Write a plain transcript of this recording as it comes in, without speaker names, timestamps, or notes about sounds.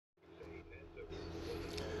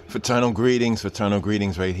Fraternal greetings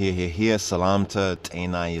right here. Salamta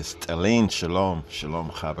T'enayis Telin, Shalom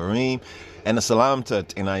Chabarim, and a Salamta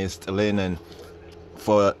T'enayis Telin. And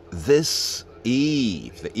for this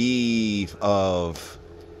eve, the eve of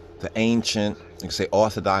the ancient, you can say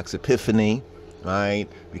Orthodox Epiphany, right?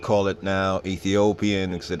 We call it now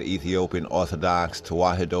Ethiopian, instead of Ethiopian Orthodox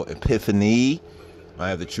Tewahedo Epiphany,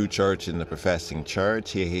 right? The true church and the professing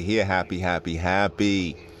church. Here,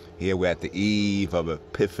 happy. Here we're at the eve of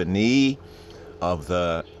Epiphany of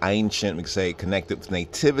the ancient, we can say, connected with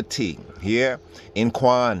nativity. Here, in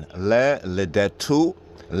Kwan, le Lidetu,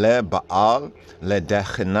 le Baal, le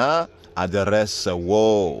Dechna,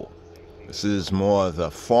 Aderesawo. This is more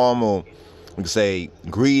the formal, we can say,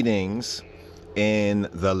 greetings in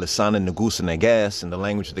the Lisana Negusa Neges, in the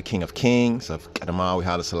language of the King of Kings, of Kadamawi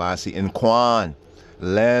Haile Selassie. In Kwan,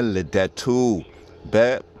 le Lidetu,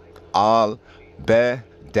 be al, be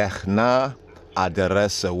Dechna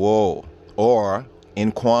Aderesawo, or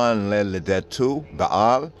in Kwan le Lidetu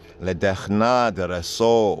Baal le Dechna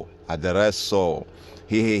Adereso.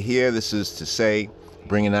 Here, this is to say,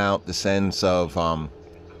 bringing out the sense of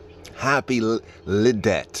happy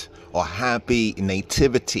Lidet or happy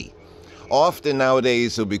nativity. Often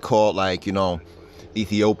nowadays it'll be called, like,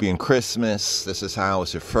 Ethiopian Christmas. This is how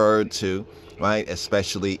it's referred to, right?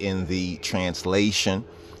 Especially in the translation,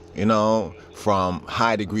 from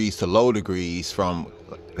high degrees to low degrees, from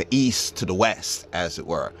the east to the west, as it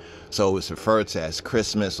were. So it's referred to as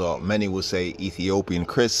Christmas, or many will say Ethiopian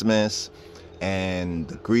Christmas. And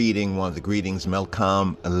the greeting, one of the greetings,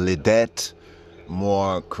 Melkam Lidet,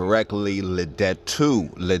 more correctly, Lidetu,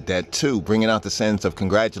 bringing out the sense of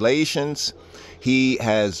congratulations. He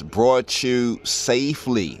has brought you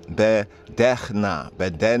safely. Bedechna.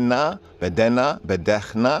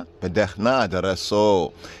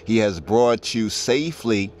 He has brought you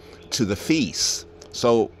safely to the feast.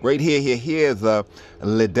 So right here, the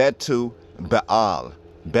Lidetu Baal.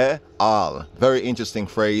 Baal. Very interesting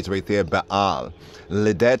phrase right there, Baal.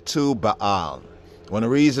 Lidetu Baal. Want a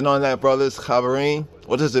reason on that, brothers? Chabarim?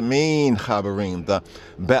 What does it mean, Chabarim? The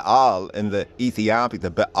Baal in the Ethiopic, the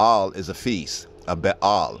Baal is a feast. A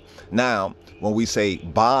Baal. Now, when we say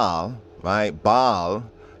Baal, right? Baal,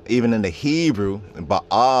 even in the Hebrew,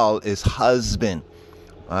 Baal is husband,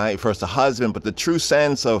 right? First a husband, but the true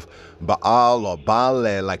sense of Baal or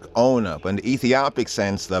Baale, like owner, but in the Ethiopic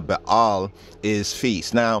sense, the Baal is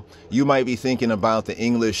feast. Now, you might be thinking about the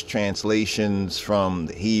English translations from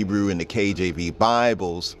the Hebrew and the KJV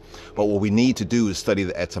Bibles, but what we need to do is study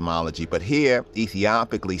the etymology. But here,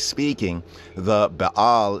 Ethiopically speaking, the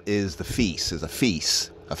Baal is the feast, is a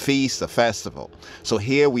feast. A feast, a festival. So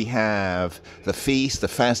here we have the feast, the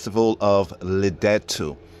festival of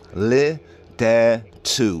Lidetu. Lidetu,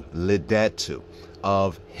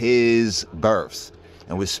 of his birth.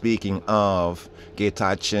 And we're speaking of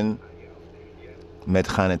Getachin,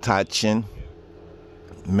 Medchanetachin,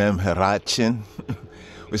 Memherachin.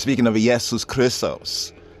 We're speaking of Jesus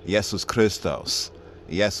Christos, or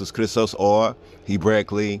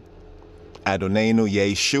Hebraically, Adonenu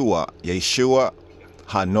Yeshua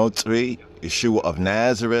Hanotri, Yeshua of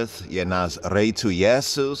Nazareth, Nazretu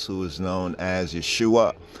Jesus, who is known as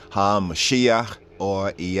Yeshua HaMashiach,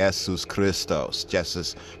 or Jesus Christos,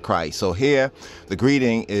 Jesus Christ. So here, the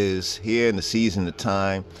greeting is here in the season, the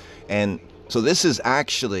time. And so this is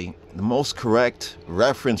actually the most correct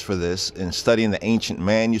reference for this in studying the ancient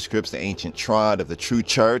manuscripts, the ancient trad of the true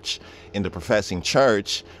church in the professing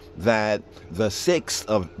church, that the 6th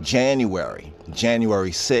of January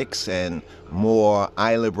 6th, and more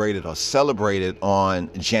celebrated or celebrated on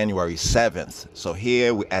January 7th. So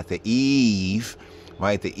here we're at the eve,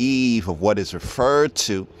 right? The eve of what is referred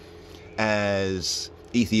to as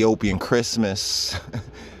Ethiopian Christmas,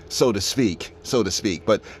 so to speak.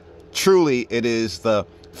 But truly it is the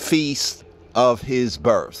feast of his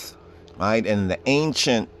birth, right? And the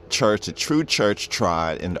ancient church, the true church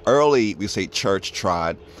trad, in the early, we say church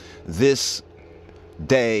trad, this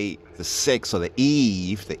day, the 6th, or the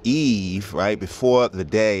eve, right, before the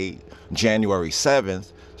day, January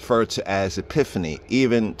 7th, referred to as Epiphany.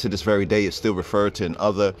 Even to this very day, it's still referred to in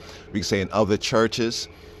other, we can say in other churches,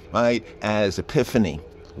 right, as Epiphany.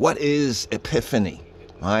 What is Epiphany,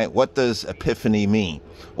 right? What does Epiphany mean?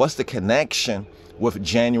 What's the connection with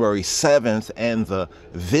January 7th and the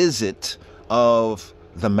visit of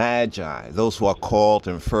the Magi, those who are called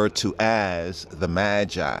and referred to as the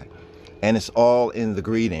Magi? And it's all in the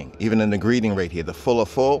greeting, even in the greeting right here. The full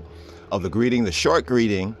of the greeting, the short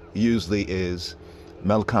greeting usually is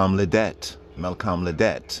Melkam Lidet.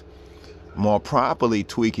 More properly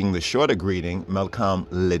tweaking the shorter greeting, Melkam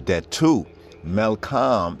Lidetu.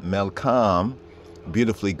 Melkam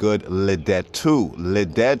beautifully good Lidetu.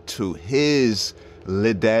 Lidetu, his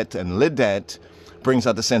Lidet, and Lidet brings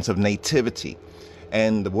out the sense of nativity.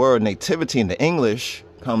 And the word nativity in the English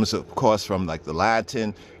comes, of course, from like the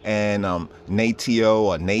Latin, and natio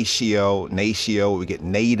or natio, we get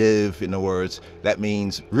native in the words. That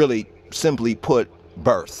means, really simply put,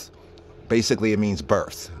 birth. Basically, it means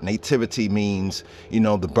birth. Nativity means, you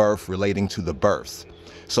know, the birth, relating to the birth.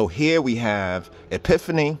 So here we have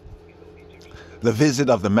Epiphany, the visit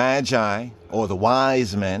of the Magi, or the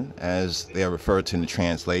wise men, as they are referred to in the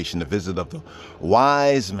translation, the visit of the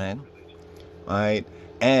wise men, right?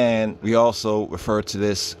 And we also refer to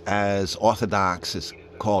this as Orthodox. It's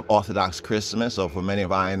called Orthodox Christmas, or for many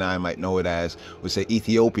of I might know it as, we say,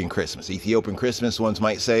 Ethiopian Christmas. Ethiopian Christmas, ones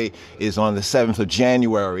might say, is on the 7th of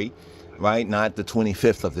January, right? Not the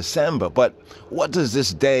 25th of December. But what does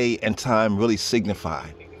this day and time really signify?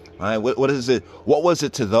 Right? What is it? What was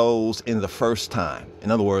it to those in the first time?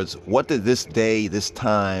 In other words, what did this day, this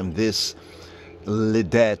time, this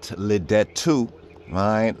Lidetu,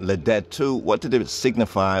 right? Lidetu, what did it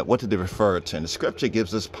signify? What did it refer to? And the scripture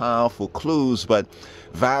gives us powerful clues, but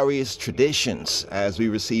various traditions, as we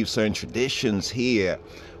receive certain traditions here,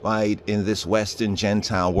 right, in this Western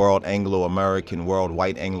Gentile world, Anglo-American world,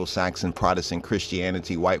 white Anglo-Saxon Protestant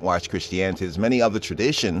Christianity, whitewashed Christianity. There's many other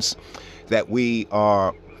traditions that we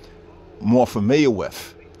are more familiar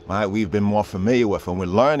with, right? We've been more familiar with, and we're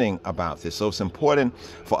learning about this. So it's important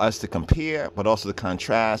for us to compare, but also to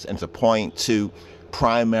contrast and to point to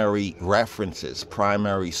primary references,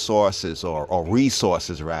 primary sources, or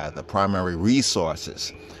resources rather, primary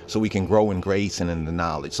resources, so we can grow in grace and in the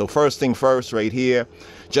knowledge. So first thing first, right here,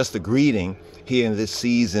 just a greeting here in this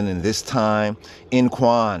season, in this time. In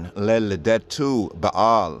Kwan, Lidetu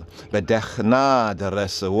Baal, Bedechna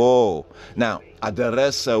Deresawo. Now,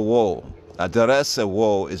 Aderesawo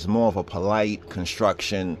is more of a polite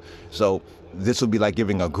construction. So this would be like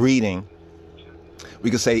giving a greeting. We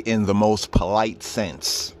could say in the most polite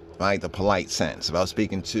sense, right? The polite sense. If I was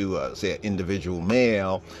speaking to, say, an individual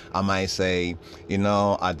male, I might say, you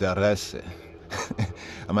know, aderese.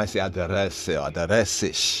 I might say aderese, or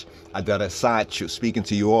aderesish, aderesachu. Speaking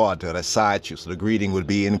to you all, aderesachu. So the greeting would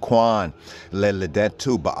be in Kwan,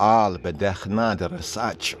 Lidetu Baal, Bedechna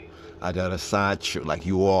Aderesachu. Aderesachu, like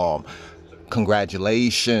you all.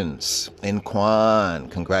 Congratulations, in Kwan,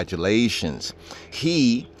 congratulations.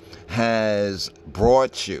 He has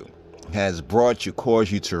brought you,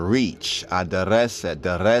 caused you to reach. Aderese,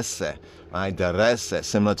 right? Derese,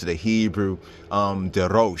 similar to the Hebrew,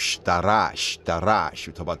 derosh, darash.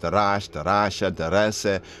 We talk about darash, darasha,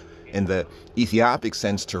 derese. In the Ethiopic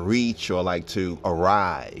sense, to reach, or like to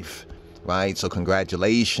arrive, right? So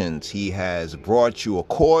congratulations, he has brought you or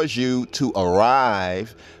caused you to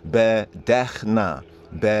arrive. Bedechna.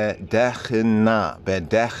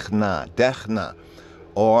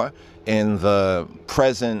 Or in the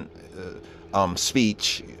present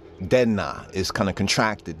speech, denna is kind of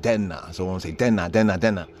contracted, denna. So when we say denna,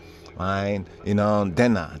 right? You know,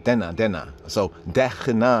 denna. So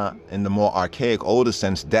dechna, in the more archaic, older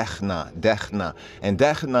sense, dechna. And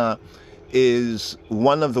dechna is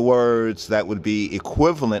one of the words that would be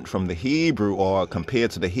equivalent from the Hebrew, or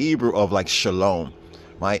compared to the Hebrew, of like shalom,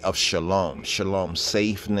 right? Of shalom,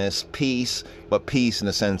 safeness, peace, but peace in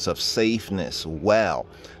the sense of safeness, well,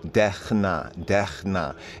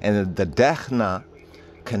 dechna. And the dechna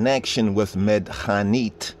connection with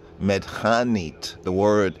medchanit, the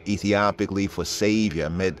word Ethiopically for savior,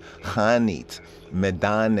 medchanit,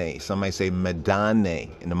 medane, some might say medane,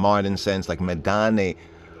 in the modern sense, like medane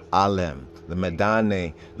alem, the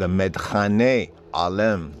medane, the medchane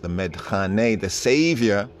alem, the medchane, the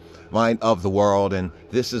savior, right, of the world. And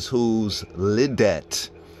this is whose lidet,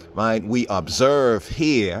 right, we observe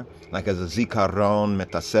here, like as a zikaron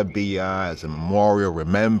metasebia, as a memorial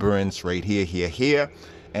remembrance, right here,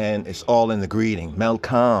 and it's all in the greeting,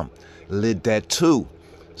 melkam, lidetu.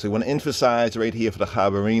 So we want to emphasize right here for the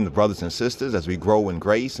Chaverim, the brothers and sisters, as we grow in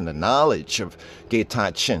grace and the knowledge of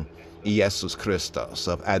Getachin, Jesus Christos,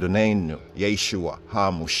 of Adonai, Yeshua,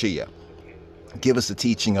 HaMoshiach. Give us the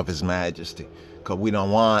teaching of His Majesty, because we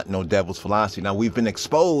don't want no devil's philosophy. Now, we've been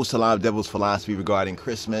exposed to a lot of devil's philosophy regarding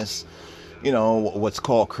Christmas, you know, what's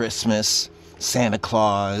called Christmas, Santa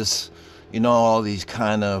Claus, you know, all these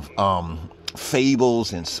kind of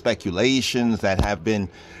fables and speculations that have been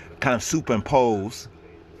kind of superimposed,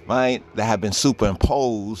 right? That have been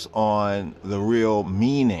superimposed on the real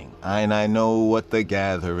meaning. And I know what the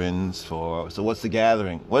gathering's for. So what's the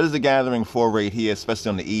gathering? What is the gathering for right here, especially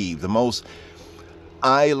on the eve? The most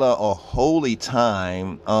Isla or holy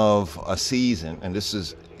time of a season, and this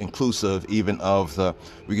is inclusive even of the,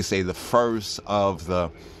 we could say the first of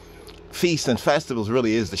the feasts and festivals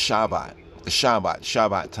really is the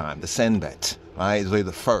Shabbat time, the Senbet, right? It's really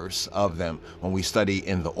the first of them when we study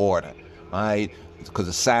in the order, right? Because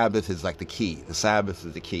the Sabbath is like the key. The Sabbath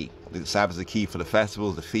is the key. The Sabbath is the key for the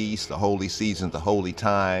festivals, the feasts, the holy seasons, the holy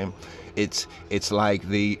time. It's like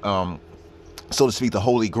the, so to speak, the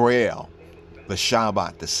Holy Grail, the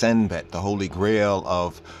Shabbat, the Senbet, the Holy Grail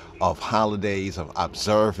of holidays, of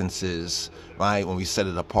observances, right? When we set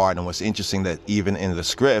it apart. And what's interesting that even in the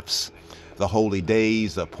scripts, the holy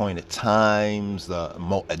days, the appointed times, the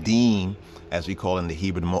Mo'adim, as we call in the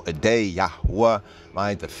Hebrew, the Mo'adei, Yahweh,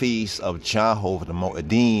 right? The feast of Jehovah, the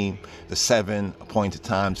Mo'adim, the 7 appointed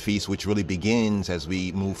times feast, which really begins as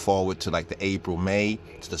we move forward to like the April, May,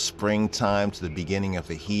 to the springtime, to the beginning of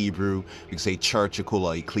the Hebrew, we can say churchical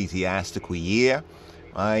or ecclesiastical year,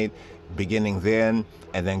 right? Beginning then,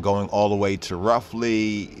 and then going all the way to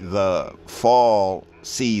roughly the fall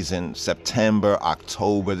season, September,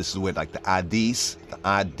 October. This is where like the Adis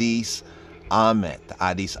Amet,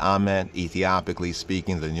 Ethiopiacally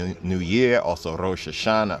speaking, the new year, also Rosh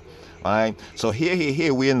Hashanah, right? So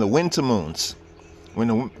here, we're in the winter moons. We're in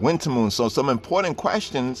the winter moons. So some important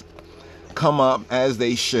questions come up, as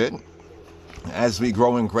they should. As we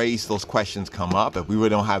grow in grace, those questions come up. If we really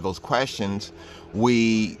don't have those questions,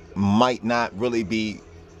 we might not really be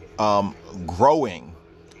growing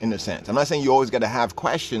in a sense. I'm not saying you always got to have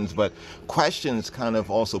questions, but questions kind of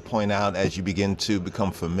also point out as you begin to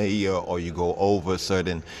become familiar or you go over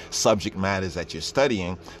certain subject matters that you're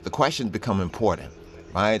studying, the questions become important,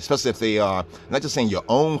 right? Especially if they are not just saying your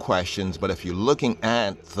own questions, but if you're looking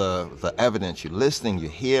at the evidence, you're listening, you're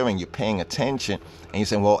hearing, you're paying attention, and you're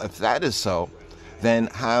saying, well, if that is so, then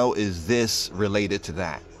how is this related to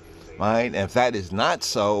that? Right? And if that is not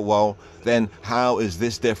so, well, then how is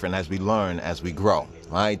this different as we learn, as we grow,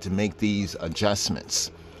 right? To make these adjustments,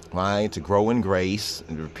 right? To grow in grace,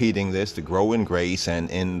 and repeating this, to grow in grace and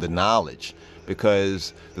in the knowledge.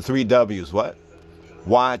 Because the 3 W's, what?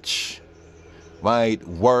 Watch, right?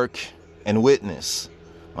 Work and witness,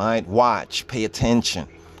 right? Watch, pay attention,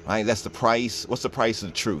 right? That's the price. What's the price of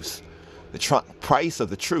the truth? The price of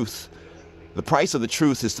the truth. The price of the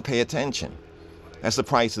truth is to pay attention. That's the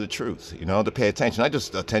price of the truth, to pay attention. Not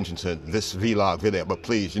just attention to this vlog video, but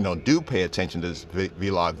please, do pay attention to this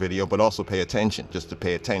vlog video, but also pay attention, just to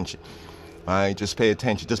pay attention. All right, just pay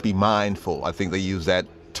attention, just be mindful. I think they use that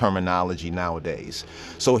terminology nowadays.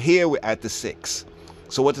 So here we're at the 6.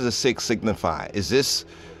 So what does the 6 signify?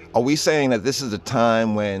 Are we saying that this is the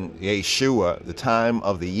time when Yeshua, the time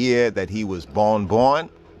of the year that he was born?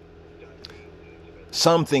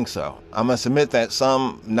 Some think so. I must admit that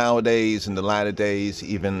some nowadays, in the latter days,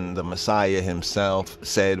 even the Messiah himself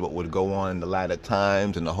said what would go on in the latter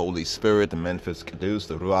times, and the Holy Spirit, the Memphis Kadosh,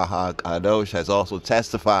 the Ruach HaKadosh, has also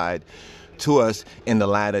testified to us in the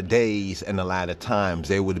latter days and the latter times.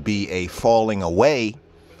 There would be a falling away,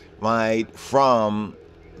 right, from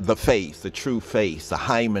the faith, the true faith, the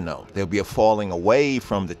hymenon. There'll be a falling away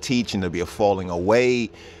from the teaching. There'll be a falling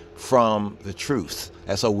away from the truth.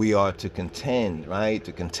 That's how we are to contend, right?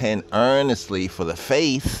 To contend earnestly for the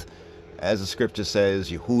faith, as the scripture says,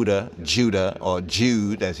 Judah, or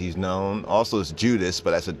Jude, as he's known. Also, it's Judas,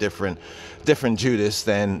 but that's a different Judas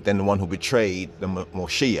than the one who betrayed the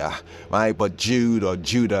Moshiach, right? But Jude or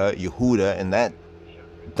Judah, Yehuda, in that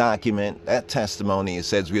document, that testimony, it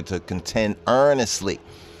says we're to contend earnestly,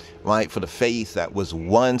 right, for the faith that was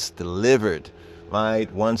once delivered,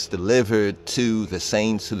 right, once delivered to the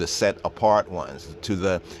saints, to the set apart ones, to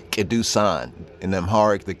the Kedusan, in the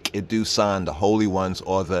Amharic, the Kedusan, the holy ones,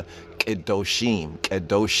 or the Kedoshim,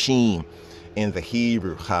 in the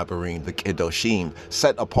Hebrew, Chabarim, the Kedoshim,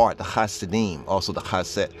 set apart, the Hasidim, also the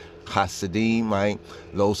Hasidim, right,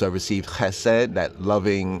 those who have received Chesed, that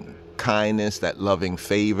loving kindness, that loving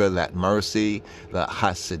favor, that mercy, the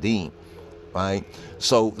Hasidim. Right?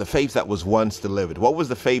 So the faith that was once delivered. What was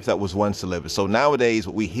the faith that was once delivered? So nowadays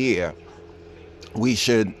what we hear, we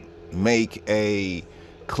should make a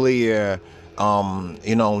clear,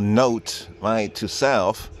 note, right, to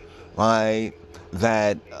self, right,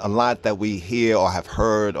 that a lot that we hear or have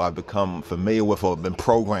heard or have become familiar with or been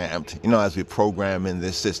programmed, as we program in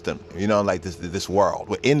this system, like this world.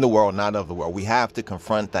 We're in the world, not of the world. We have to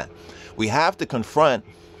confront that. We have to confront,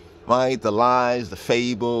 right, the lies, the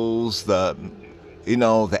fables, the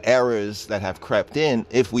errors that have crept in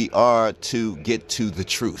if we are to get to the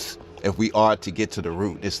truth. if we are to get to the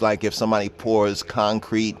root. It's like if somebody pours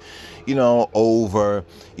concrete, you know, over,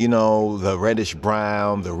 you know, the reddish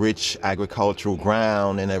brown, the rich agricultural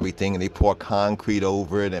ground and everything, and they pour concrete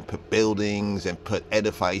over it and put buildings and put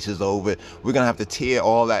edifices over it. We're going to have to tear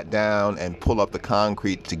all that down and pull up the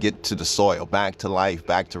concrete to get to the soil, back to life,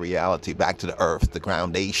 back to reality, back to the earth, the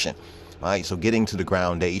groundation, right? So getting to the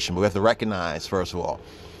groundation, we have to recognize, first of all,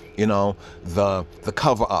 you know, the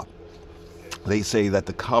cover up. They say that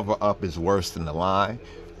the cover up is worse than the lie.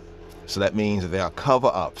 So that means that there are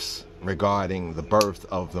cover-ups regarding the birth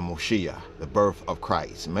of the Moshiach, the birth of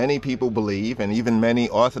Christ. Many people believe, and even many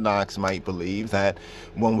Orthodox might believe, that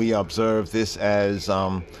when we observe this as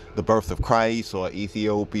the birth of Christ, or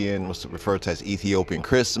Ethiopian, what's referred to as Ethiopian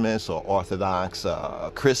Christmas, or Orthodox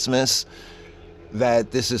Christmas,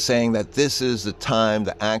 that this is saying that this is the time,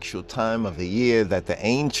 the actual time of the year that the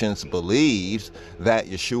ancients believed that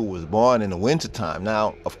Yeshua was born in the wintertime.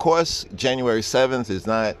 Now, of course, January 7th is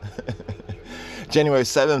not January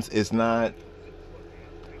 7th is not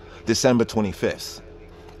December 25th.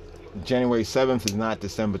 January 7th is not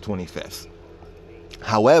December 25th.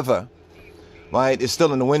 However, right, it's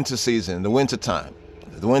still in the winter season, the winter time.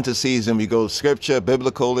 The winter season, we go scripture,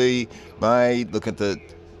 biblically, right, look at the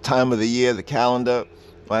time of the year, the calendar,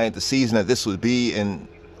 right, the season that this would be in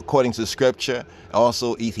according to scripture.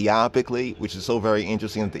 Also Ethiopically, which is so very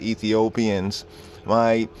interesting, that the Ethiopians,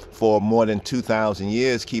 right, for more than 2,000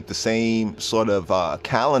 years keep the same sort of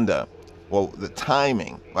calendar. Well, the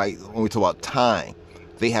timing, right, when we talk about time,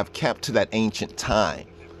 they have kept to that ancient time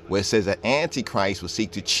where it says that Antichrist will seek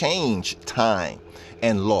to change time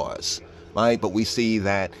and laws, right? But we see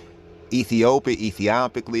that Ethiopia,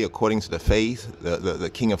 Ethiopically, according to the faith,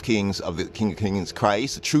 the King of Kings of the King of Kings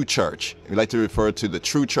Christ, the true church. We like to refer to the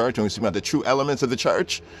true church when we speak about the true elements of the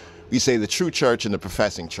church. We say the true church and the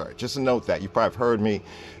professing church. Just to note that, you probably have heard me,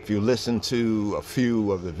 if you listen to a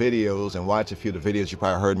few of the videos and watch a few of the videos, you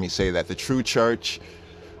probably heard me say that the true church,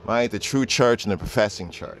 right, the true church and the professing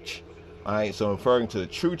church, right? So referring to the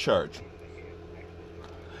true church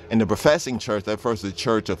and the professing church, that refers to the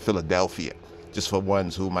Church of Philadelphia. Just for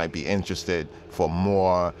ones who might be interested for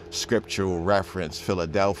more scriptural reference,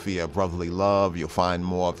 Philadelphia, brotherly love, you'll find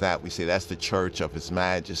more of that. We say that's the church of His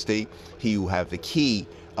Majesty, He who have the key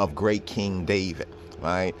of great King David,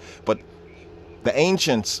 right? But the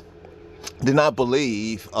ancients did not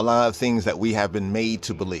believe a lot of things that we have been made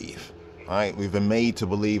to believe, right? We've been made to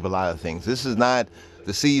believe a lot of things. This is not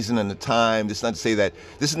the season and the time. This is not to say that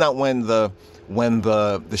this is not when the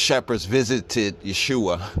shepherds visited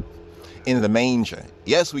Yeshua in the manger.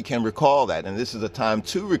 Yes, we can recall that, and this is a time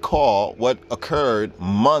to recall what occurred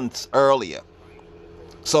months earlier.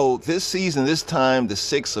 So this season, this time, the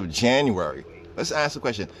 6th of January, let's ask the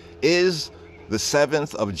question, is the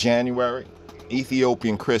 7th of January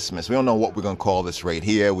Ethiopian Christmas? We don't know what we're going to call this right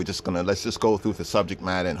here. Let's just go through the subject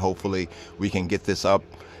matter, and hopefully we can get this up,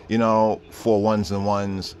 you know, for ones and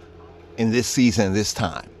ones in this season, this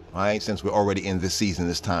time. Right, since we're already in this season,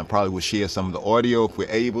 this time, probably we'll share some of the audio if we're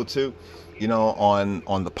able to, you know,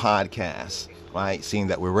 on the podcast, right? Seeing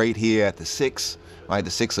that we're right here at the 6th, right,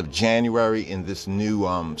 the 6th of January in this new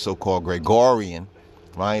so-called Gregorian,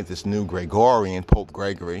 right? This new Gregorian, Pope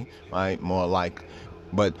Gregory, right? More like,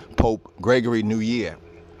 but Pope Gregory New Year,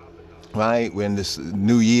 right? We're in this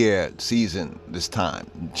New Year season this time,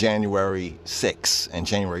 January 6th, and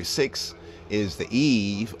January 6th is the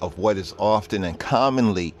eve of what is often and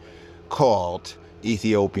commonly called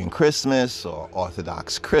Ethiopian Christmas or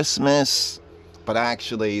Orthodox Christmas, but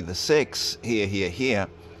actually the 6th here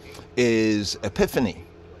is Epiphany,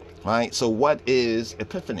 right? So what is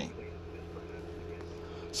Epiphany?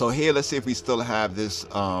 So here, let's see if we still have this,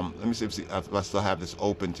 let me see if I still have this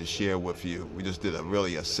open to share with you. We just did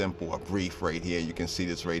a simple, a brief right here. You can see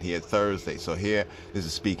this right here, Thursday. So here, this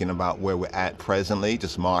is speaking about where we're at presently,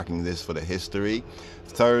 just marking this for the history.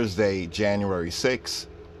 Thursday, January 6th,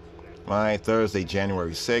 right? Thursday,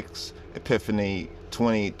 January 6th, Epiphany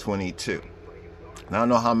 2022. Now, I don't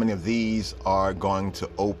know how many of these are going to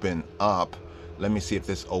open up. Let me see if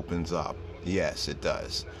this opens up. Yes, it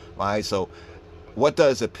does, right? So what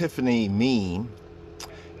does Epiphany mean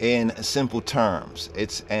in simple terms?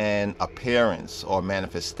 It's an appearance or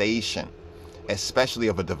manifestation, especially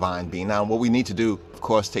of a divine being. Now, what we need to do, of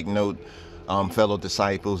course, take note, fellow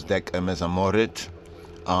disciples, Dek Mezamorit,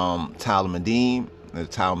 Talmudim. The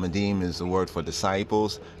Talmudim is the word for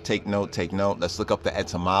disciples. Take note, take note. Let's look up the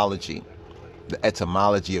etymology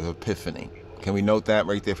of Epiphany. Can we note that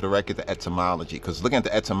right there for the record, the etymology? Because looking at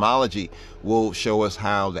the etymology will show us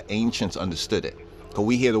how the ancients understood it. Because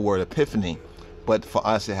we hear the word epiphany, but for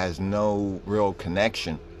us it has no real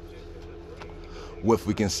connection with,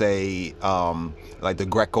 we can say, like the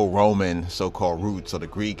Greco-Roman so-called roots, or the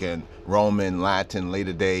Greek and Roman, Latin,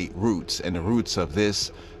 later day roots, and the roots of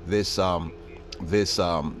this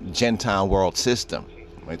Gentile world system.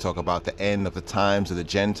 When we talk about the end of the times of the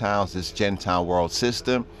Gentiles, this Gentile world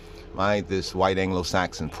system, right? This white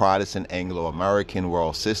Anglo-Saxon Protestant Anglo-American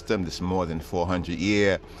world system, this more than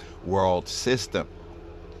 400-year world system.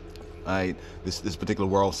 Right? This particular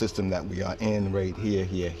world system that we are in right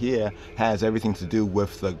here has everything to do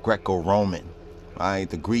with the Greco-Roman, right?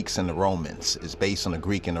 The Greeks and the Romans. It's based on the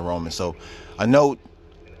Greek and the Romans. So a note,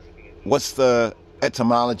 what's the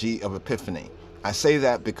etymology of Epiphany? I say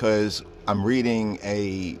that because I'm reading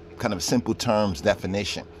a kind of simple terms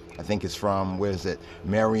definition. I think it's from, where is it?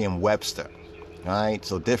 Merriam-Webster, right?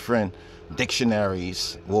 So different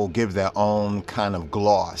dictionaries will give their own kind of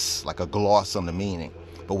gloss, like a gloss on the meaning.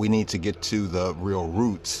 But we need to get to the real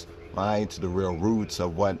roots, right? To the real roots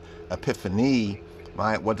of what Epiphany,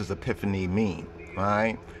 right? What does Epiphany mean,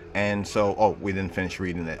 right? And so, oh, we didn't finish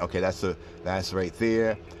reading it. Okay, that's right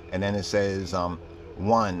there. And then it says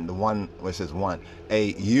one, the one where it says one,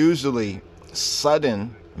 a usually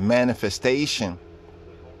sudden manifestation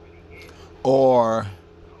or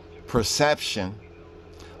perception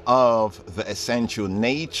of the essential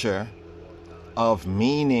nature of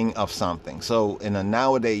meaning of something. So in a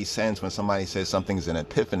nowadays sense, when somebody says something's an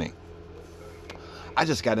epiphany, I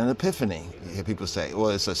just got an epiphany. You hear people say,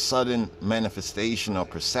 well, it's a sudden manifestation or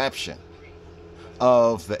perception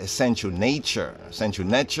of the essential nature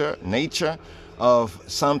of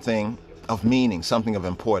something of meaning, something of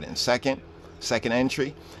importance. Second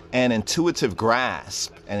entry, an intuitive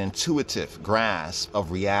grasp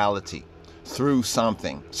of reality through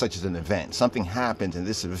something, such as an event. Something happens, and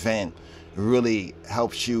this event really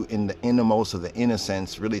helps you in the innermost of the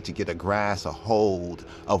innocence, really to get a grasp, a hold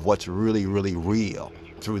of what's really, really real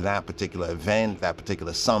through that particular event, that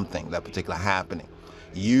particular something, that particular happening.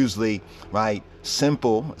 Usually, right,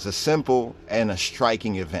 simple, it's a simple and a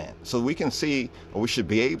striking event. So we can see, or we should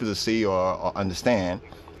be able to see or understand,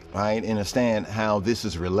 right, understand how this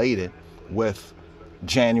is related with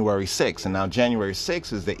January 6th. And now January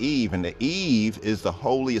 6th is the eve, and the eve is the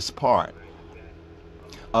holiest part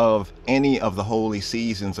of any of the holy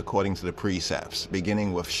seasons according to the precepts,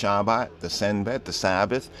 beginning with Shabbat, the Senbet, the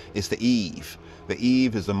Sabbath. It's the eve. The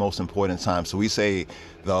eve is the most important time. So we say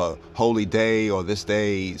the holy day, or this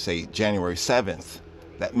day, say January 7th.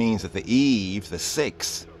 That means that the eve, the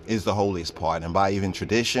 6th, is the holiest part. And by even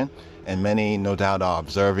tradition, and many no doubt are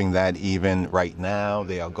observing that even right now,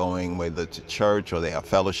 they are going whether to church or they have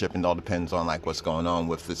fellowship, and it all depends on like what's going on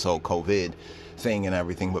with this whole COVID thing and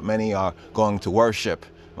everything. But many are going to worship,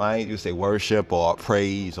 right? You say worship or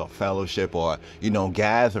praise or fellowship or,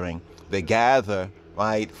 gathering. They gather,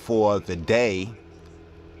 right, for the day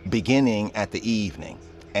beginning at the evening.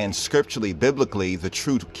 And scripturally, biblically, the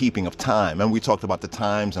true keeping of time. And we talked about the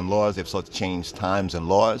times and laws. They've sort of changed times and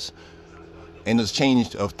laws. And this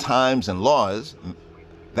change of times and laws,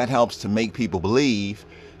 that helps to make people believe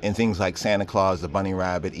in things like Santa Claus, the bunny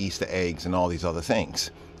rabbit, Easter eggs, and all these other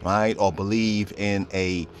things, right? Or believe in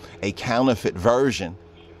a counterfeit version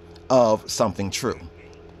of something true,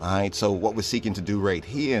 all right? So what we're seeking to do right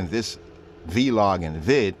here in this vlog and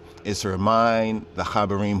vid is to remind the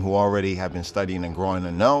Chabarim who already have been studying and growing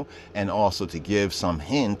to know, and also to give some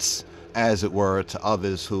hints, as it were, to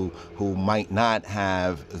others who might not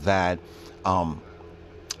have that,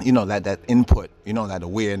 that input, that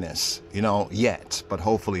awareness, yet, but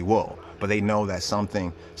hopefully will. But they know that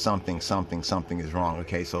something is wrong.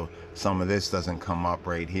 Okay, so some of this doesn't come up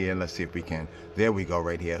right here. Let's see if we can. There we go,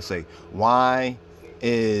 right here. Say, why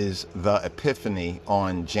is the Epiphany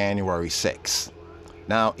on January 6th?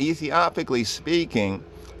 Now, Ethiopically speaking,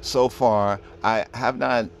 so far, I have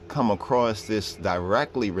not come across this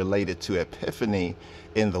directly related to Epiphany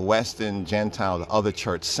in the Western Gentile, the other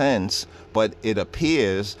church sense, but it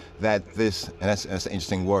appears that this, and that's an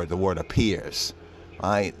interesting word, the word appears,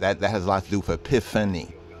 right? That has a lot to do with epiphany.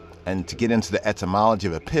 And to get into the etymology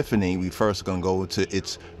of epiphany, we first are going to go to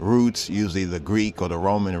its roots, usually the Greek or the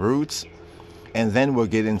Roman roots, and then we'll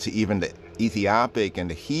get into even the Ethiopic and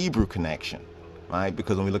the Hebrew connection, right?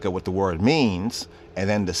 Because when we look at what the word means, and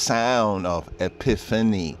then the sound of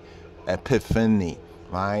epiphany,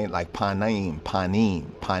 right? Like panim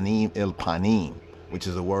il panim, which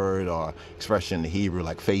is a word or expression in the Hebrew,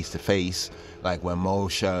 like face to face, like when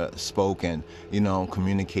Moshe spoke and,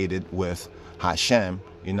 communicated with Hashem,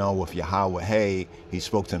 with Yahweh, hey, he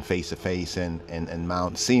spoke to him face to face in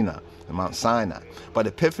Mount Sinai. But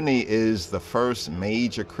Epiphany is the first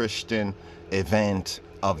major Christian event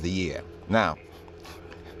of the year. Now,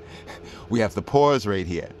 we have to pause right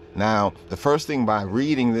here. Now, the first thing by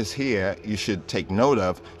reading this here, you should take note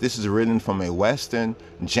of, this is written from a Western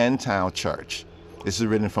Gentile church. This is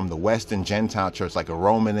written from the Western Gentile church, like a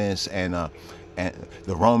Romanist and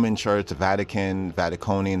the Roman Church, the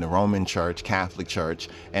Vaticanian, the Roman Church, Catholic Church,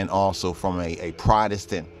 and also from a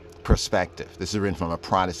Protestant perspective. This is written from a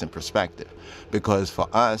Protestant perspective, because for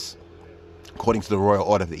us, according to the Royal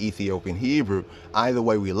Order of the Ethiopian Hebrew, either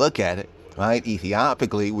way we look at it, right?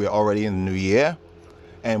 Ethiopically, we're already in the new year,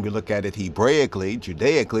 and we look at it Hebraically,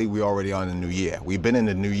 Judaically, we're already on the new year. We've been in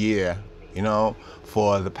the new year, you know,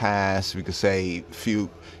 for the past, we could say, few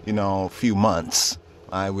months.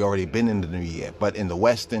 We already been in the new year. But in the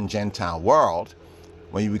Western Gentile world,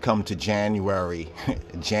 when you come to January,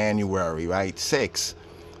 right, 6th,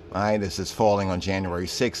 right, this is falling on January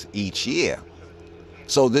 6th each year.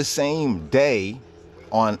 So this same day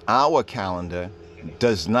on our calendar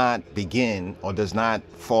does not begin or does not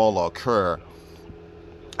fall or occur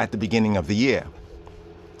at the beginning of the year,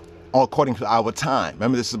 or according to our time.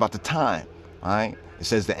 Remember, this is about the time, right? It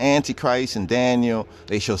says the Antichrist and Daniel,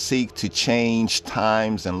 they shall seek to change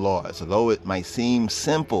times and laws. Although it might seem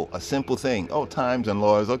simple, a simple thing. Oh, times and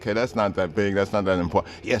laws, okay, that's not that big, that's not that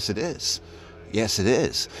important. Yes, it is. Yes, it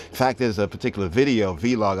is. In fact, there's a particular video,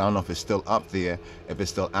 vlog, I don't know if it's still up there, if it's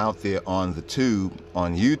still out there on the tube,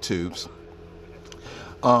 on YouTube's.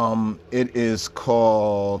 It is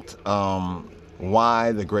called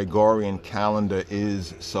Why the Gregorian Calendar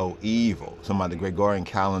is So Evil. Somebody, the Gregorian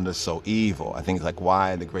calendar is so evil. I think it's like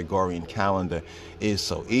Why the Gregorian Calendar is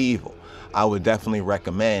So Evil. I would definitely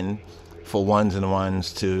recommend for ones and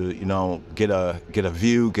ones to, you know, get a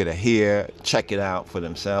view, get a hear, check it out for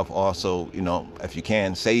themselves. Also, you know, if you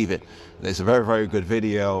can, save it. It's a very, very good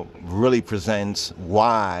video, really presents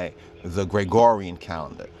why the Gregorian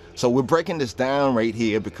calendar. So we're breaking this down right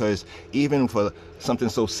here because even for something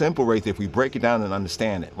so simple right there, if we break it down and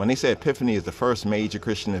understand it, when they say Epiphany is the first major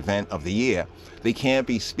Christian event of the year, they can't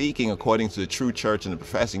be speaking according to the true church and the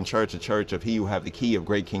professing church, the church of he who have the key of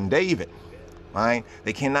great King David. Right?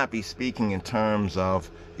 They cannot be speaking in terms of,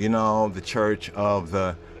 you know, the church of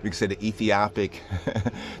the, we could say the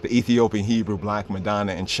Ethiopian Hebrew, Black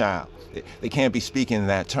Madonna and Child. They can't be speaking in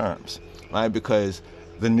that terms, right? Because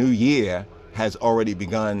the new year has already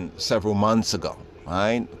begun several months ago,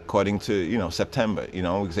 right? According to, you know, September, you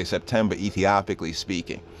know, we could say September, Ethiopically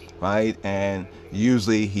speaking, right? And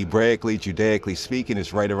usually Hebraically, Judaically speaking,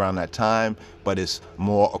 it's right around that time, but it's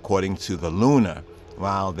more according to the lunar,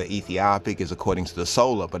 while the Ethiopic is according to the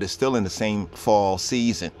solar, but it's still in the same fall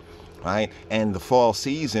season, right? And the fall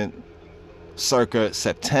season, circa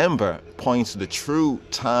September, points to the true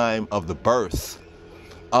time of the birth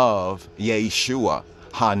of Yeshua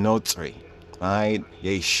HaNotri, right?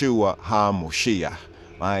 Yeshua HaMoshiach,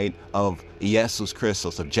 right? Of Jesus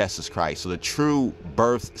Christos, of Jesus Christ. So the true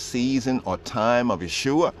birth season or time of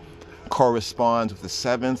Yeshua corresponds with the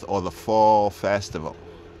 7th or the fall festival.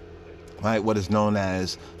 Right, what is known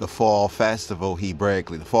as the fall festival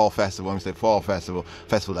Hebraically. The fall festival, when we say fall festival,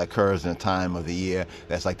 festival that occurs in the time of the year,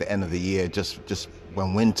 that's like the end of the year, just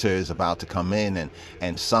when winter is about to come in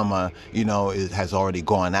and summer, you know, has already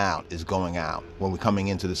gone out, is going out. When we're coming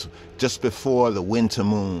into this, just before the winter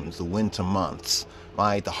moons, the winter months,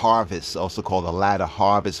 right? The harvest, also called the latter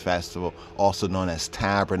harvest festival, also known as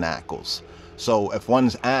tabernacles. So if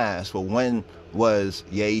one's asked, well, when was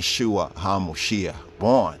Yeshua HaMoshiach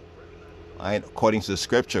born? Right? According to the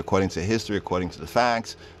scripture, according to history, according to the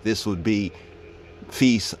facts, this would be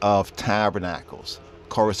Feast of Tabernacles,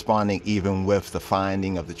 corresponding even with the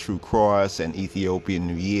finding of the true cross and Ethiopian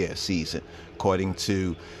New Year season. According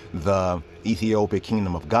to the Ethiopic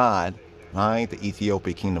Kingdom of God, right? The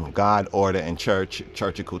Ethiopic Kingdom of God order and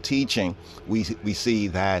churchical teaching, we see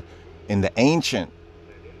that in the ancient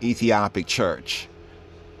Ethiopic church,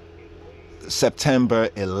 September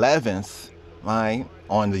 11th, right?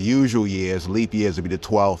 On the usual years, leap years would be the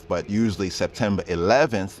 12th, but usually September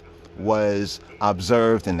 11th was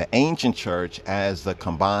observed in the ancient church as the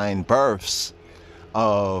combined births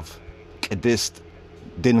of Kedist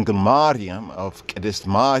Dingal Mariam,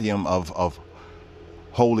 of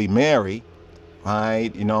Holy Mary,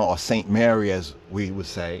 right? You know, or Saint Mary, as we would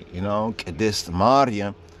say, you know, Kedist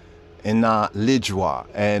Mariam, and Lijwa,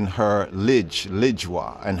 and her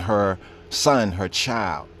Lijwa, and her son, her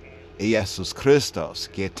child, Jesus Christos,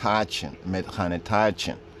 Getachin,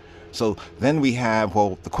 Medchanetachin. So then we have,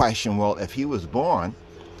 well, the question, well, if he was born,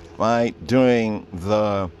 right, during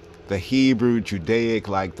the Hebrew, Judaic,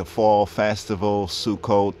 like the fall festival,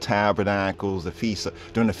 Sukkot, Tabernacles,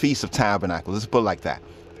 during the Feast of Tabernacles, let's put it like that,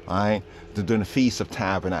 right? During the Feast of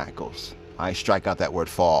Tabernacles, I strike out that word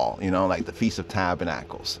fall, you know, like the Feast of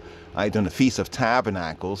Tabernacles, right, during the Feast of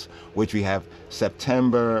Tabernacles, which we have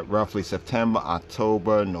September, roughly September,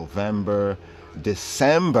 October, November,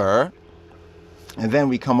 December, and then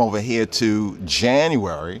we come over here to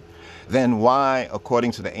January. Then why,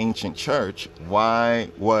 according to the ancient church, why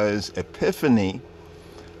was Epiphany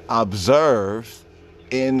observed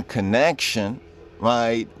in connection,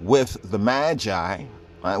 right, with the Magi,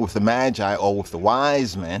 right, with the Magi or with the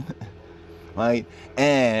wise men, right,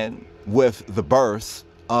 and with the birth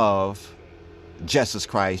of Jesus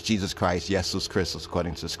Christ, Jesus Christus,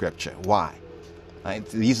 according to Scripture? Why? Right?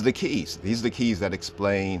 These are the keys. These are the keys that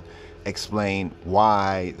explain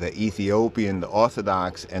why the Ethiopian, the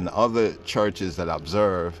Orthodox, and the other churches that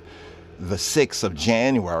observe the 6th of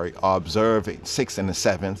January are observing 6th and the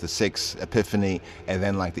 7th, the 6th Epiphany, and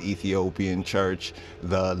then like the Ethiopian church,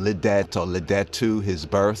 the Lidet or Lidetu, his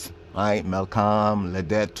birth, right? Melkam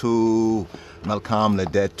Lidetu,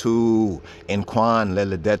 Inquan le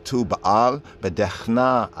Lidetu Baal,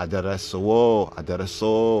 Bedechna,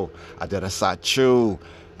 Adarasachu.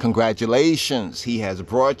 Congratulations, he has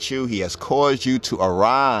brought you, he has caused you to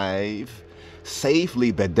arrive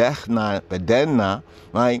safely, Bedenna,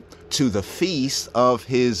 right, to the feast of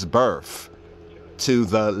his birth, to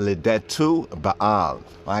the Lidetu Baal,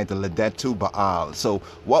 right, the Lidetu Baal. So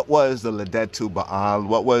what was the Lidetu Baal?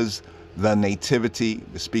 What was the nativity?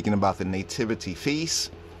 We're speaking about the nativity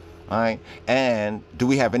feast, right? And do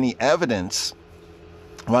we have any evidence,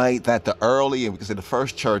 right, that the early, and we can say the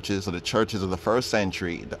first churches, or the churches of the first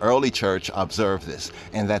century, the early church observed this,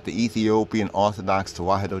 and that the Ethiopian Orthodox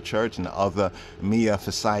Tewahedo Church and the other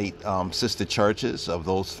Miaphysite sister churches of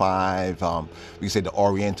those 5, we can say the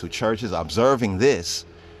Oriental churches, observing this,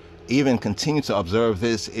 even continue to observe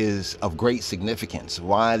this, is of great significance.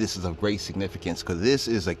 Why this is of great significance? Because this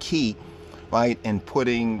is a key, right, in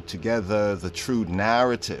putting together the true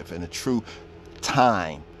narrative and the true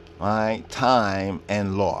time, right? Time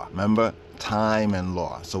and law. Remember? Time and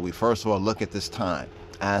law. So we first of all look at this time,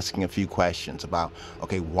 asking a few questions about,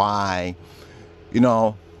 okay, why,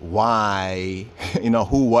 why,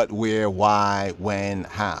 who, what, where, why, when,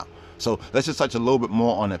 how. So let's just touch a little bit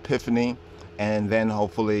more on Epiphany, and then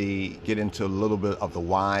hopefully get into a little bit of the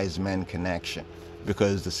wise men connection,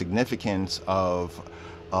 because the significance of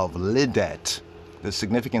Lidet, the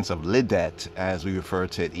significance of Lidet, as we refer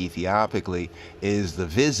to it Ethiopically, is the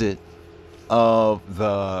visit of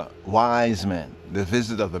the wise men, the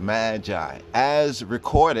visit of the Magi, as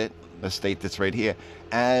recorded, let's state this right here,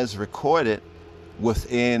 as recorded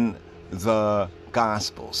within the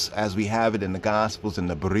Gospels, as we have it in the Gospels, in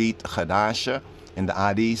the Brit Chadasha, in the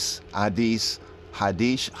Hadith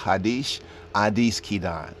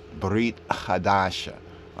Kidan, Brit Chadasha,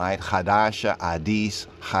 right? Chadasha,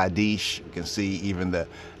 Hadith. You can see even the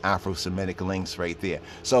Afro-Semitic links right there.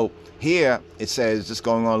 So here it says, just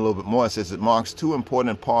going on a little bit more, it says it marks 2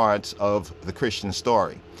 important parts of the Christian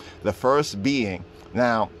story. The first being,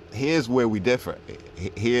 now here's where we differ.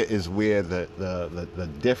 Here is where the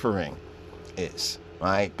differing is,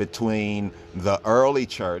 right, between the early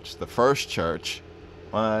church, the first church,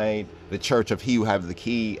 right, the church of he who have the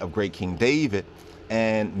key of great King David,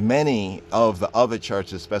 and many of the other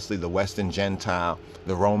churches, especially the Western Gentile,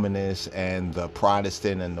 the Romanist, and the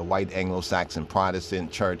Protestant, and the white Anglo-Saxon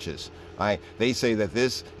Protestant churches, right? They say that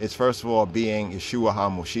this is, first of all, being Yeshua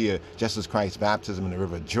HaMoshiach, Jesus Christ's baptism in the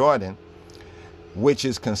River Jordan, which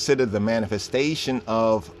is considered the manifestation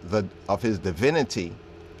of his divinity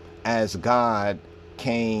as God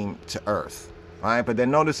came to earth, right? But then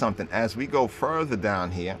notice something, as we go further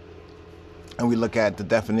down here and we look at the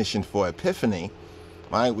definition for Epiphany,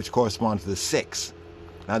 right, which corresponds to the 6th.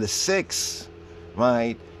 Now the 6th,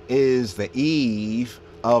 right, is the eve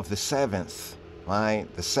of the 7th, right,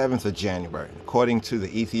 the 7th of January, according to the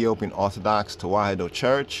Ethiopian Orthodox Tewahedo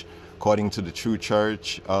Church, according to the true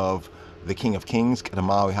church of the King of Kings,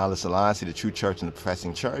 Kedamawi Haile Selassie, the true church and the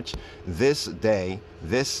professing church. This day,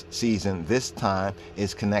 this season, this time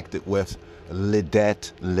is connected with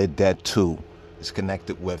Lidetu. It's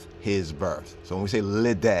connected with his birth. So when we say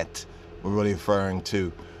Lidet, we're really referring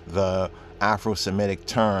to the Afro-Semitic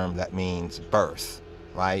term that means birth,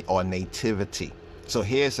 right, or nativity. So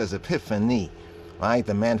here it says Epiphany, right,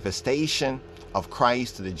 the manifestation of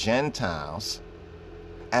Christ to the Gentiles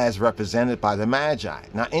as represented by the Magi.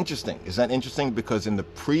 Now, interesting. Is that interesting? Because in the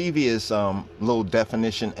previous little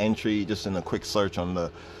definition entry, just in a quick search on the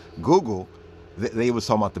Google, they were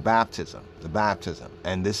talking about the baptism,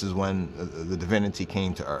 and this is when the divinity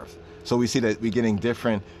came to earth. So we see that we're getting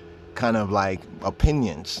different kind of like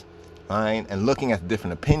opinions, right? And looking at the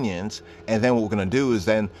different opinions, and then what we're going to do is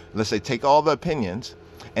then, let's say, take all the opinions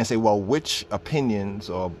and say, well, which opinions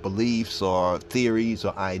or beliefs or theories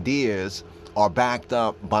or ideas are backed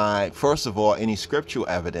up by, first of all, any scriptural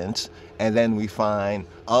evidence, and then we find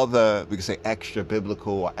other, we could say, extra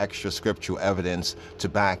biblical or extra scriptural evidence to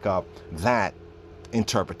back up that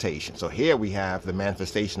interpretation. So here we have the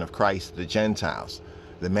manifestation of Christ to the Gentiles,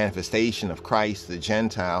 the manifestation of Christ to the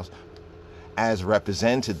Gentiles as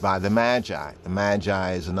represented by the Magi. The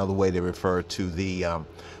Magi is another way to refer to the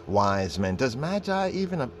wise men. Does Magi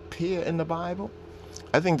even appear in the Bible?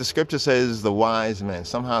 I think the scripture says the wise men.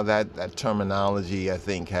 Somehow that terminology, I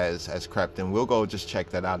think, has crept in. We'll go just check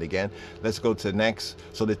that out again. Let's go to the next.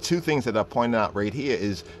 So the two things that I pointed out right here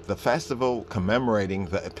is the festival commemorating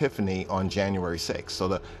the Epiphany on January 6th. So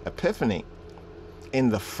the Epiphany, in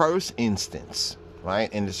the first instance,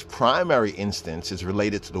 right, in this primary instance, is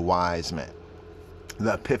related to the wise men.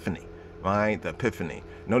 The Epiphany, right, the Epiphany.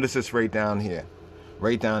 Notice this right down here.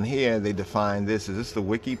 Right down here, they define this. Is this the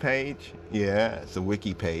wiki page? Yeah, it's the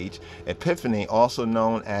wiki page. Epiphany, also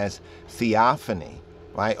known as theophany,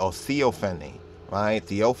 right? Or theophany, right?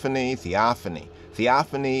 Theophany, theophany.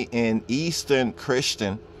 Theophany in Eastern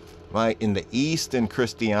Christian, right? In the Eastern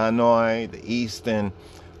Christianoi, the Eastern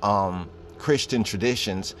Christian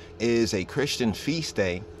traditions, is a Christian feast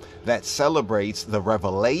day that celebrates the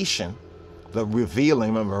revelation, the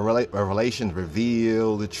revealing. Remember, revelations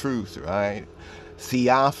reveal the truth, right?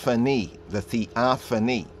 Theophany, the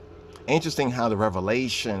theophany. Interesting how the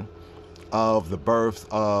revelation of the birth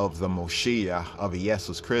of the Moshiach, of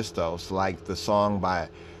Jesus Christos, like the song by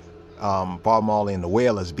Bob Marley and the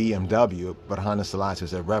Wailers, BMW, but Hannah Selassie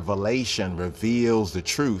said, revelation reveals the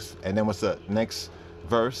truth. And then what's the next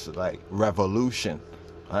verse? Like revolution.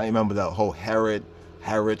 I remember the whole Herod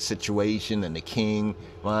situation and the king,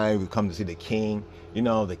 right? We come to see the king, you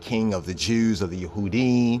know, the king of the Jews, of the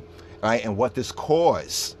Yehudim, right? And what this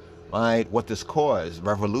caused, right? What this caused,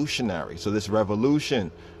 revolutionary. So this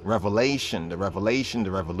revolution, revelation, the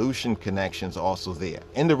revolution connections also there.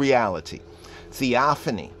 In the reality,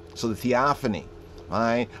 theophany. So the theophany,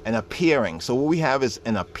 right? An appearing. So what we have is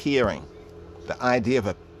an appearing. The idea of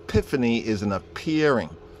epiphany is an appearing,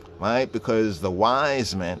 right? Because the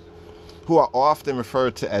wise men, who are often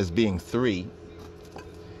referred to as being three,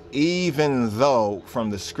 even though from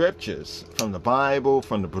the scriptures, from the Bible,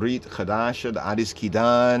 from the Brit Chadasha, the Adis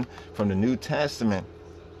Kidan, from the New Testament,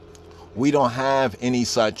 we don't have any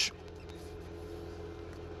such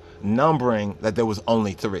numbering that there was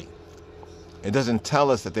only three. It doesn't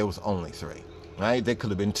tell us that there was only three, right? There could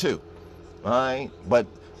have been two, right? But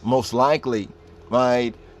most likely,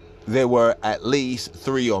 right, there were at least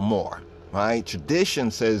three or more, right?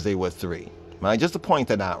 Tradition says they were three, right? Just to point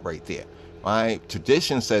that out right there. Right?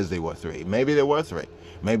 Tradition says they were three. Maybe there were three.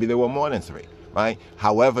 Maybe there were more than three. Right?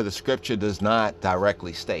 However, the scripture does not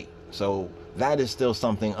directly state. So that is still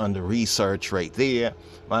something under research right there.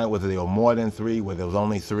 Right? Whether there were more than three, whether there was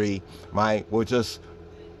only three. Right? We'll just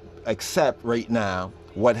accept right now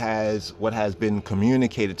what has been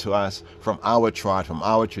communicated to us from our tribe, from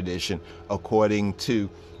our tradition, according to,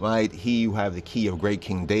 right, he who have the key of great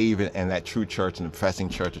King David and that true church and the professing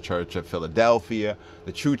church, the Church of Philadelphia,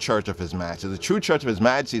 the true church of His Majesty. The true church of His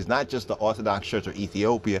Majesty is not just the Orthodox Church of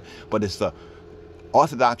Ethiopia, but it's the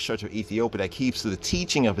Orthodox Church of Ethiopia that keeps to the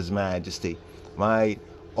teaching of His Majesty, right,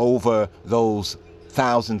 over those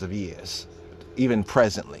thousands of years, even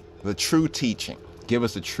presently. The true teaching. Give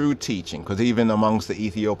us the true teaching, because even amongst the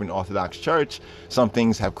Ethiopian Orthodox Church, some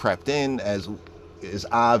things have crept in, as is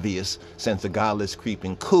obvious, since the godless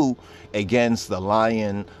creeping coup against the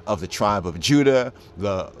Lion of the tribe of Judah,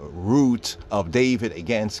 the root of David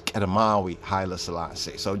against Kedemawi Haile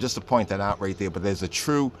Selassie. So just to point that out right there, but there's a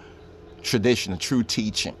true tradition, a true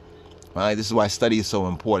teaching. Right? This is why study is so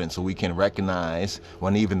important, so we can recognize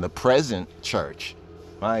when even the present church,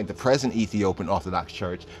 right, the present Ethiopian Orthodox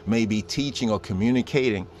Church may be teaching or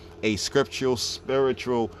communicating a scriptural,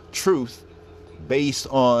 spiritual truth based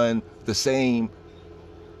on the same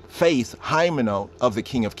faith, hymeneal of the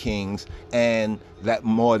King of Kings, and that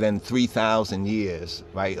more than 3,000 years,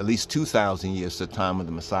 right, at least 2,000 years to the time of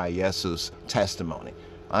the Messiah Jesus' testimony.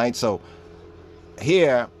 All right, so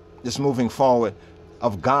here, just moving forward,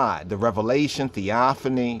 of God, the revelation,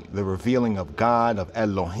 theophany, the revealing of God, of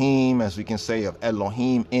Elohim, as we can say, of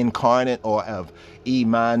Elohim incarnate, or of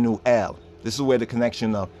Emmanuel. This is where the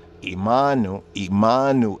connection of Emmanuel,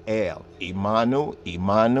 Emmanuel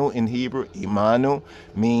in Hebrew, Emmanuel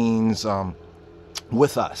means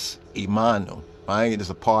with us, Emmanuel, right? It is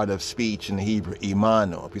a part of speech in the Hebrew,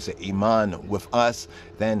 Emmanuel. If you say Emmanuel, with us,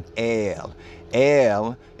 then El.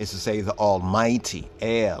 El is to say the Almighty,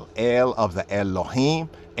 El of the Elohim,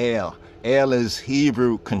 El El is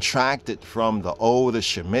Hebrew contracted from the older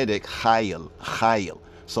Shemitic Chayil.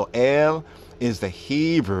 So El is the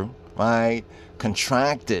Hebrew, right,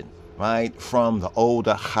 contracted, right, from the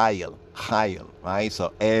older Chayil, right?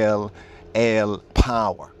 So El,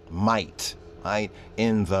 power, might, right,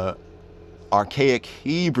 in the archaic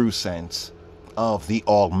Hebrew sense of the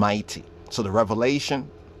Almighty. So the revelation,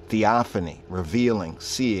 theophany, revealing,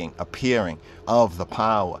 seeing, appearing of the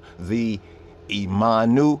power. The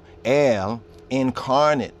Immanuel,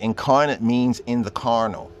 incarnate. Incarnate means in the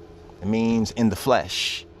carnal. It means in the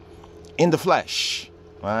flesh. In the flesh,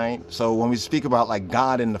 right? So when we speak about like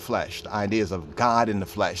God in the flesh, the ideas of God in the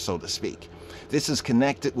flesh, so to speak, this is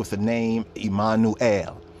connected with the name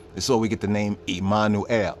Emmanuel. This is where we get the name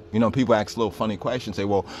Emmanuel. You know, people ask little funny questions, say,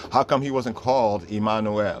 well, how come he wasn't called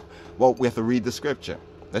Emmanuel? Well, we have to read the scripture.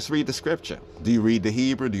 Let's read the scripture. Do you read the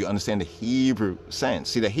Hebrew? Do you understand the Hebrew sense?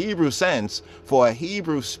 See, the Hebrew sense for a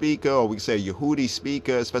Hebrew speaker, or we say a Yehudi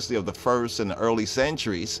speaker, especially of the first and the early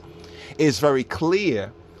centuries, is very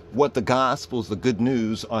clear what the Gospels, the good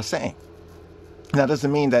news, are saying. Now, that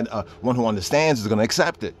doesn't mean that one who understands is going to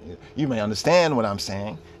accept it. You may understand what I'm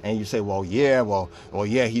saying, and you say, well, yeah,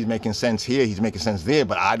 he's making sense here, he's making sense there,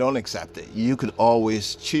 but I don't accept it. You could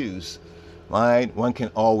always choose, right? One can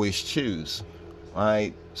always choose,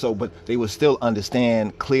 right? So, but they will still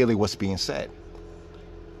understand clearly what's being said.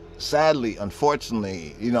 Sadly,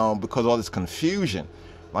 unfortunately, you know, because all this confusion,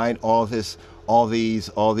 right? All these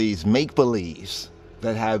make-believes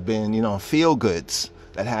that have been, you know, feel-goods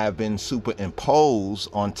that have been superimposed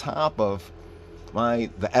on top of, right,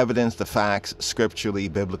 the evidence, the facts, scripturally,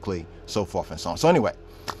 biblically, so forth and so on. So anyway,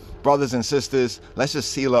 brothers and sisters, let's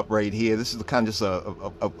just seal up right here. This is kind of just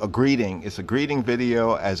a greeting. It's a greeting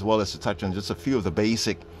video, as well as to touch on just a few of the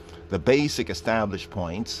basic established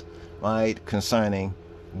points, right, concerning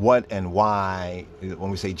what and why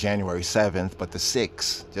when we say January 7th, but the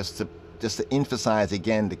 6th, just to emphasize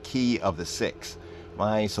again the key of the 6th,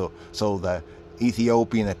 right? So the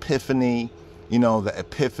Ethiopian Epiphany, you know, the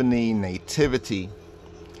Epiphany, Nativity,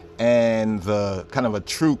 and the kind of the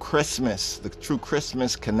true Christmas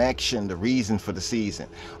connection, the reason for the season.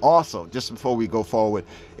 Also, just before we go forward,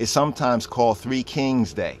 it's sometimes called Three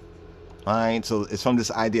Kings Day, right? So it's from this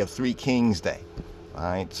idea of Three Kings Day,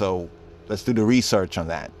 right? So let's do the research on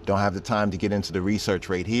that. Don't have the time to get into the research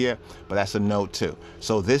right here, but that's a note too.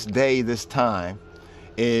 So this day, this time,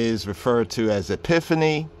 is referred to as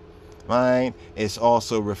Epiphany, right? It's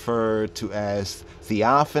also referred to as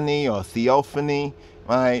Theophany or Theophany,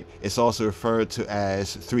 right? It's also referred to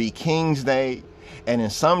as Three Kings Day. And in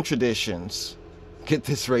some traditions, get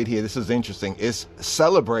this right here, this is interesting, it's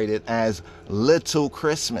celebrated as Little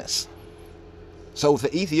Christmas. So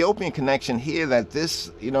the Ethiopian connection here that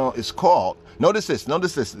this, you know, is called, notice this,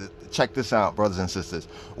 check this out, brothers and sisters.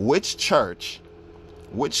 Which church,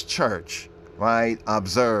 right,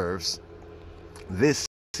 observes this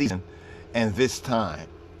season and this time,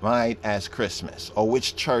 right, as Christmas? Or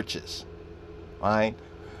which churches, right?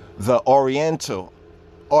 The Oriental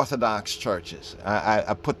Orthodox churches.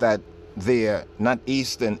 I put that there, not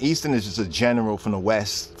Eastern. Eastern is just a general from the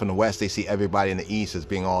West. From the West, they see everybody in the East as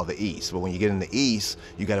being all the East. But when you get in the East,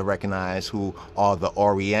 you got to recognize who are the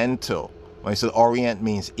Oriental. Right? So Orient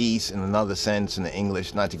means East in another sense in the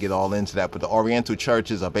English, not to get all into that, but the Oriental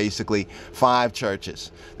churches are basically 5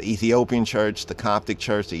 churches. The Ethiopian church, the Coptic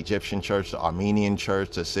church, the Egyptian church, the Armenian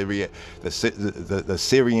church, the Syrian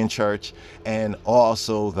church, and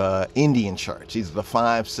also the Indian church. These are the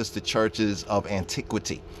 5 sister churches of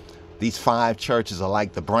antiquity. These 5 churches are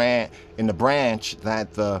like the branch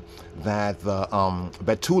that the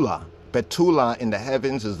Betula in the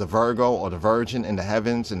heavens is the Virgo, or the Virgin in the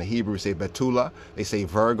heavens. In the Hebrew, say Betula. They say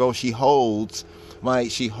Virgo. She holds,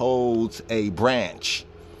 right? She holds a branch.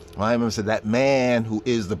 Right? Remember, so that man who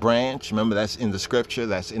is the branch. Remember, that's in the scripture.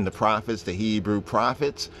 That's in the prophets, the Hebrew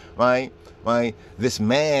prophets. Right? Right? This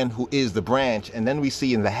man who is the branch. And then we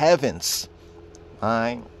see in the heavens.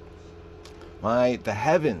 Right? Right? The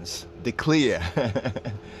heavens declare.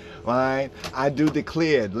 Right? I do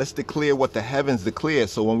declare. Let's declare what the heavens declare.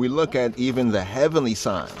 So when we look at even the heavenly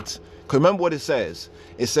signs, because remember what it says.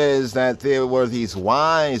 It says that there were these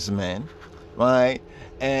wise men, right?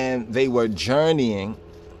 And they were journeying,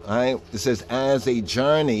 right? It says as they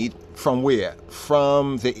journeyed from where?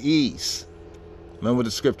 From the east. Remember what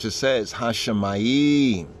the scripture says.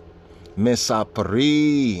 Hashemayim,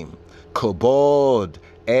 Mesaparim, Kobod,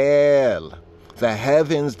 El. The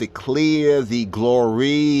heavens declare the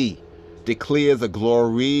glory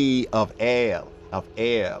of El,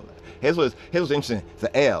 Here's what's interesting. The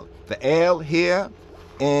El here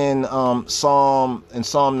in Psalm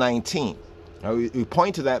 19. We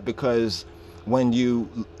point to that because when you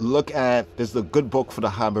look at, there's a good book for the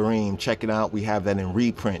Habarim. Check it out. We have that in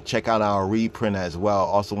reprint. Check out our reprint as well.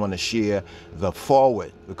 Also want to share the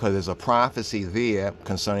forward because there's a prophecy there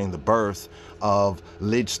concerning the birth of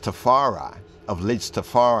Rastafari,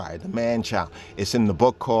 the man-child. It's in the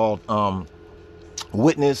book called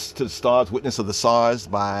Witness to the Stars, Witness of the Stars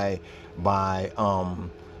by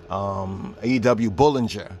E.W.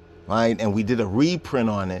 Bullinger. Right, and we did a reprint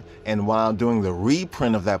on it, and while doing the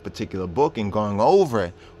reprint of that particular book and going over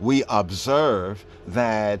it, we observed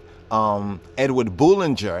that Edward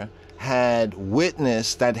Bullinger had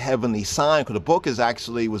witnessed that heavenly sign, because the book was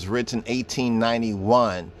written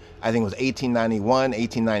 1891. I think it was 1891,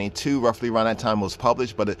 1892, roughly around that time it was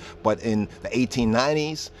published, but in the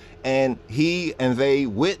 1890s, and he and they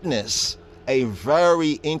witnessed a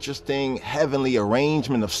very interesting heavenly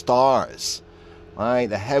arrangement of stars. Right,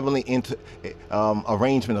 the heavenly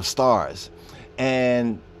arrangement of stars.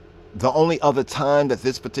 And the only other time that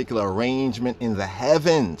this particular arrangement in the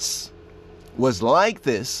heavens was like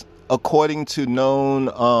this, according to known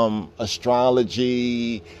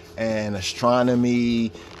astrology and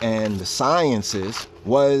astronomy and the sciences,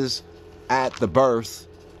 was at the birth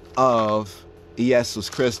of Jesus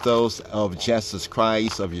Christos, of Jesus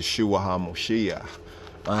Christ, of Yeshua HaMoshiach.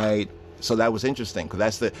 Right? So that was interesting,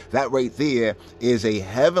 because that right there is a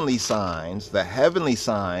heavenly signs, the heavenly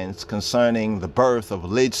signs concerning the birth of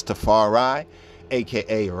Rastafari,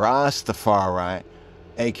 aka Rastafari,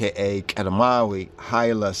 aka Kadamawi,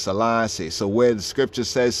 Haile Selassie. So where the scripture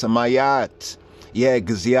says Samayat,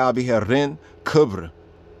 Gziabi Herin Kubr,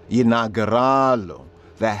 Yinagaralo,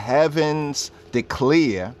 the heavens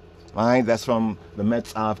declare. Right, that's from the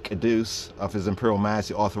Metzav Kedus of His Imperial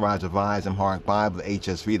Majesty Authorized Revised Amharic Bible, the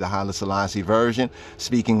HSV, the Haile Selassie version,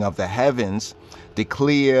 speaking of the heavens,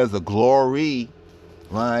 declare the glory,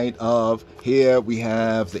 right, of, here we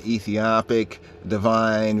have the Ethiopic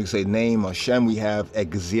divine, we say name of Shem, we have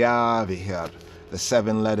Egziavihir, the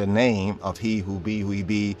 7-letter name of He who be, who He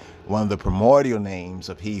be, one of the primordial names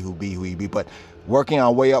of He who be, who He be. But working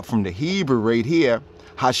our way up from the Hebrew right here,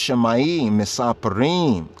 Hashemayim,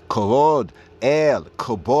 Misaparim, Kavod El,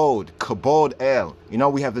 Kabod El. You know,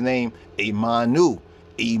 we have the name Imanu,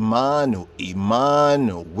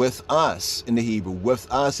 with us in the Hebrew. With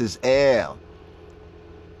us is El.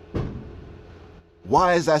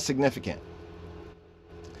 Why is that significant?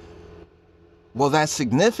 Well, that's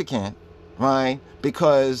significant, right?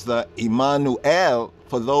 Because the Immanuel,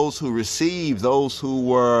 for those who received, those who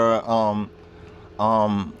were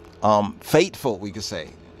faithful, we could say,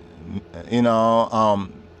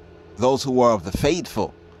 those who were of the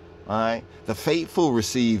faithful, right? The faithful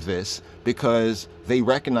receive this because they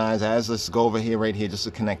recognize, let's go over here, right here, just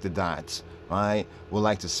to connect the dots, right? We'd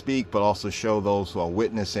like to speak, but also show those who are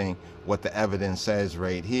witnessing what the evidence says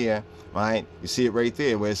right here, right? You see it right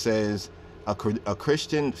there where it says a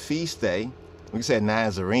Christian feast day. We said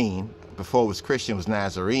Nazarene. Before it was Christian, it was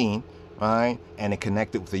Nazarene. Right? And it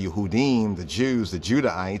connected with the Yehudim, the Jews, the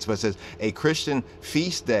Judahites, but it says a Christian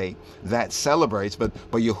feast day that celebrates, but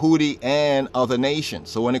Yehudi and other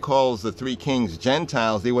nations. So when it calls the 3 kings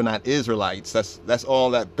Gentiles, they were not Israelites. That's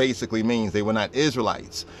all that basically means. They were not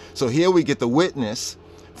Israelites. So here we get the witness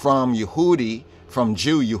from Yehudi, from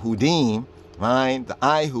Jew, Yehudim, right? The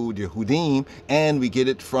Ihud, Yehudim, and we get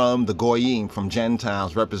it from the Goyim, from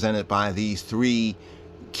Gentiles, represented by these 3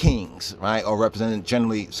 kings, right, or represented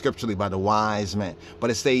generally scripturally by the wise men.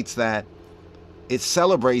 But it states that it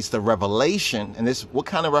celebrates the revelation, and this, what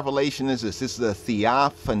kind of revelation is this? This is a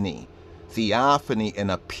theophany,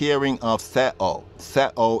 an appearing of Theo.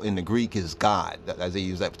 Theo in the Greek is God, as they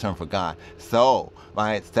use that term for God. Theo,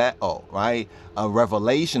 right, Theo, right, a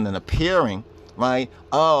revelation, an appearing, right,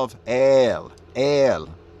 of El,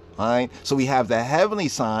 right. So we have the heavenly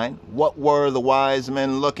sign. What were the wise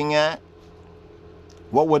men looking at?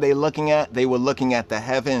 What were they looking at? They were looking at the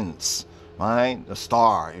heavens, right? The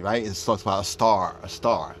star, right? It talks about a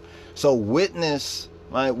star. So witness,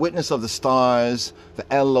 right? Witness of the stars, the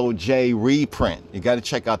LOJ reprint. You got to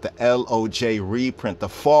check out the LOJ reprint, the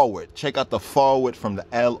forward. Check out the forward from the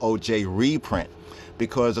LOJ reprint.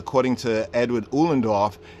 Because according to Edward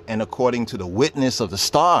Uhlendorf and according to the witness of the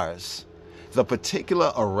stars, the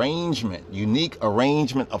particular arrangement, unique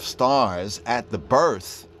arrangement of stars at the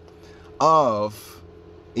birth of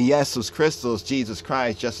Jesus Christos, Jesus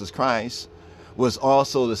Christ, was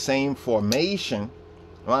also the same formation,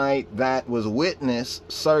 right, that was witnessed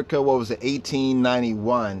circa, what was it,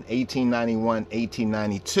 1891,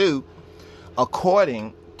 1892,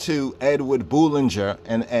 according to Edward Bullinger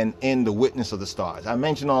and in the Witness of the Stars. I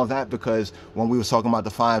mentioned all that because when we were talking about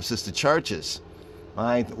the 5 sister churches,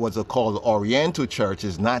 right? What's called the Oriental Church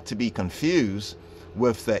is not to be confused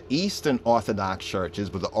with the Eastern Orthodox churches,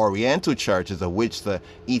 but the Oriental churches, of which the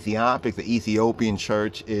Ethiopian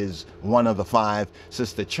Church is one of the 5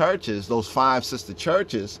 sister churches. Those 5 sister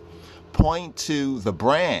churches point to the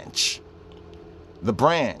branch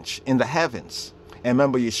in the heavens. And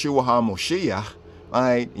remember, Yeshua HaMoshiach,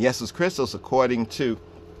 right? Jesus Christus, according to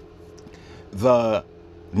the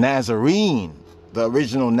Nazarene, the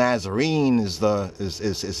original Nazarene is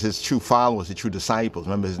his true followers, the true disciples.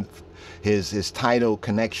 Remember, his title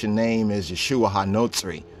connection name is Yeshua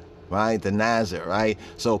HaNotzri, right? The Nazar, right?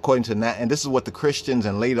 So according to that, and this is what the Christians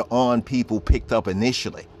and later on people picked up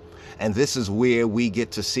initially. And this is where we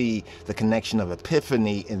get to see the connection of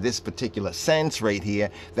Epiphany in this particular sense right here,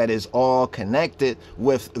 that is all connected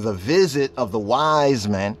with the visit of the wise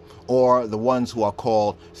men, or the ones who are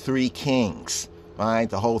called 3 kings, right?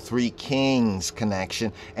 The whole 3 kings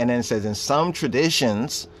connection. And then it says in some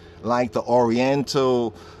traditions, like the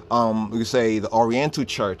Oriental, we could say the Oriental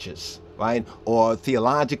churches, right? Or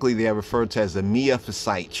theologically, they are referred to as the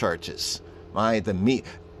Miaphysite churches, right?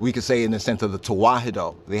 We could say in the sense of the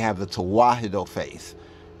Tawahido. They have the Tawahido faith,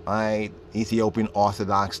 right? Ethiopian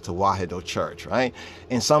Orthodox Tawahido Church, right?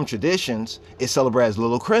 In some traditions, it celebrates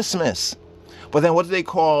Little Christmas. But then what do they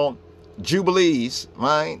call Jubilees,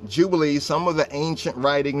 right? Jubilees, some of the ancient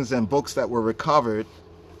writings and books that were recovered,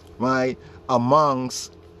 right,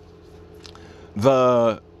 amongst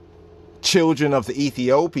the children of the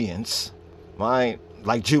Ethiopians, right,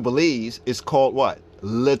 like Jubilees, is called what?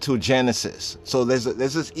 Little Genesis. So there's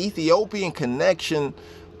this Ethiopian connection,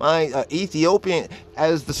 right? Ethiopian,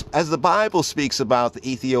 as the Bible speaks about the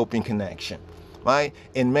Ethiopian connection, right?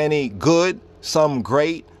 In many good, some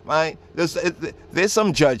great, right? There's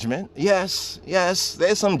some judgment. Yes,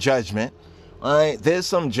 there's some judgment, right? There's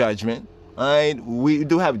some judgment, right? We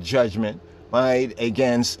do have judgment, right,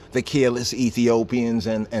 against the careless Ethiopians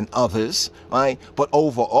and others, right? But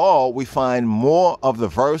overall, we find more of the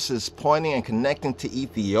verses pointing and connecting to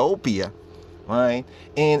Ethiopia, right,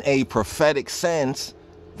 in a prophetic sense,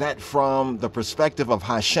 that from the perspective of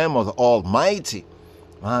Hashem, or the Almighty,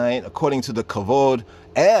 right, according to the Kavod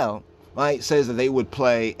El, right, says that they would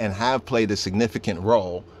play and have played a significant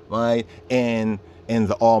role, right, in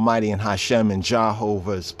the Almighty and Hashem and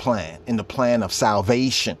Jehovah's plan, in the plan of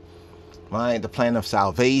salvation, right? The plan of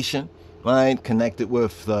salvation, right? Connected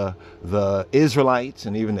with the Israelites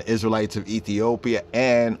and even the Israelites of Ethiopia,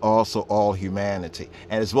 and also all humanity,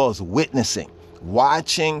 and as well as witnessing,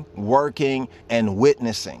 watching, working, and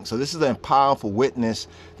witnessing. So this is a powerful witness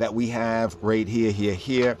that we have right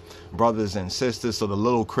here, brothers and sisters. So the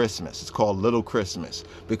Little Christmas, it's called Little Christmas,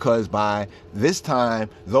 because by this time,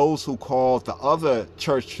 those who called the other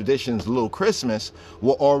church traditions Little Christmas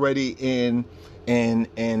were already in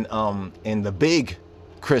the big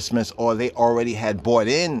Christmas, or they already had bought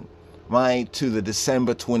in, right, to the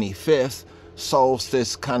December 25th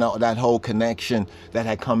solstice, kind of that whole connection that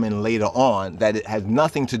had come in later on, that it had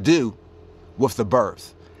nothing to do with the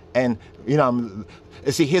birth. And you know,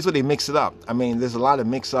 see, here's where they mix it up. I mean, there's a lot of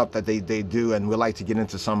mix up that they do, and we'd like to get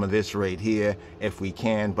into some of this right here if we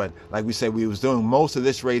can. But like we said, we was doing most of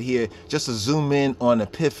this right here just to zoom in on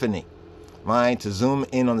Epiphany, right? To zoom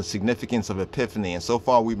in on the significance of Epiphany. And so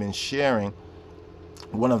far we've been sharing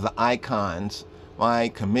one of the icons,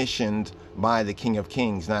 right, commissioned by the King of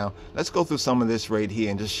Kings. Now let's go through some of this right here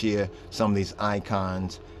and just share some of these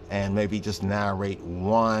icons and maybe just narrate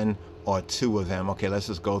 1 or 2 of them. Okay, let's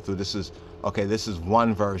just go through. This is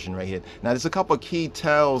one version right here. Now there's a couple of key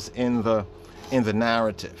tells in the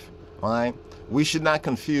narrative, right? We should not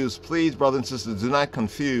confuse, please, brothers and sisters, do not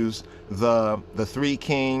confuse the 3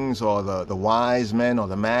 kings or the wise men or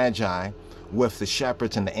the magi with the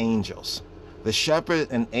shepherds and the angels. The shepherd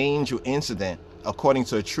and angel incident, according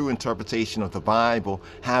to a true interpretation of the Bible,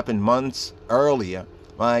 happened months earlier,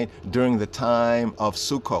 right, during the time of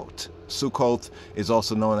Sukkot. Sukkot is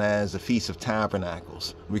also known as the Feast of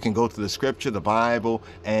Tabernacles. We can go to the scripture, the Bible,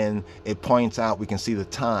 and it points out, we can see the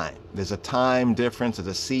time. There's a time difference, there's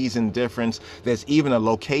a season difference, there's even a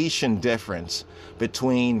location difference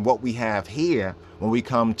between what we have here when we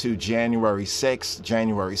come to January 6th,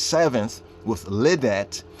 January 7th with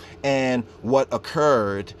Lidet, and what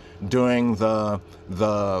occurred during the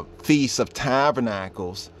Feast of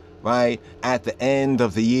Tabernacles, right, at the end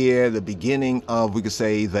of the year, the beginning of, we could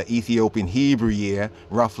say, the Ethiopian Hebrew year,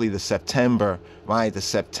 roughly the September, right, the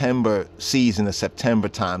September season, the September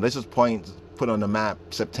time. Let's just put on the map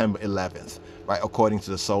September 11th, right, according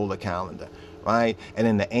to the solar calendar, right? And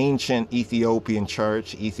in the ancient Ethiopian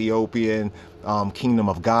church, Ethiopian Kingdom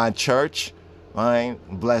of God church, right,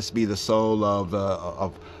 blessed be the soul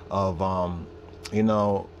of you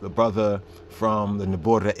know, the brother from the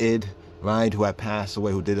Nebora'id, right, who had passed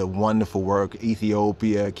away, who did a wonderful work,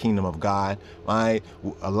 Ethiopia, Kingdom of God, right?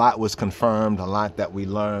 A lot was confirmed, a lot that we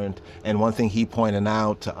learned. And one thing he pointed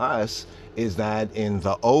out to us is that in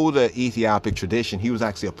the older Ethiopic tradition, he was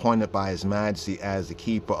actually appointed by His Majesty as the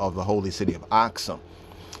keeper of the holy city of Aksum,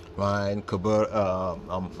 right?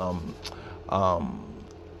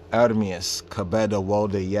 Ermias Kabeda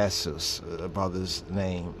Wolde Jesus, the brother's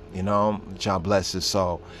name, you know, God bless his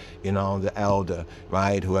soul, you know, the elder,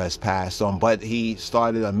 right, who has passed on. But he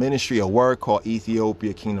started a ministry, a work called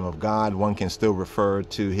Ethiopia, Kingdom of God. One can still refer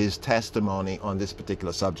to his testimony on this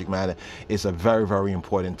particular subject matter. It's a very, very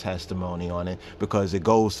important testimony on it, because it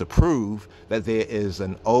goes to prove that there is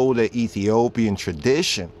an older Ethiopian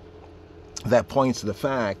tradition that points to the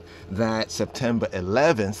fact that September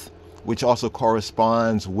 11th, which also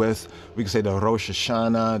corresponds with, we can say, the Rosh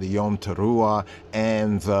Hashanah, the Yom Teruah,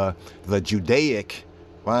 and the Judaic,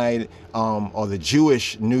 right, or the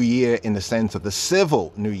Jewish New Year in the sense of the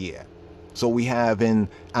civil New Year. So we have in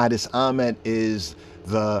Addis Ahmed is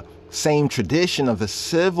the same tradition of the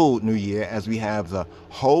civil New Year as we have the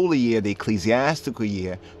Holy Year, the ecclesiastical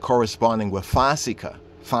year, corresponding with Fasika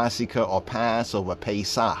or Passover,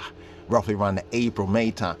 Pesach, roughly around the April, May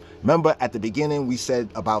time. Remember at the beginning we said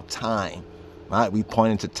about time, right? We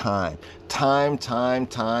pointed to time. Time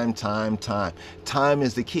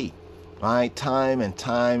is the key, right? Time and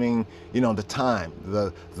timing, you know, the time,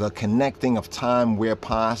 the connecting of time where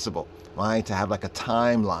possible, right? To have like a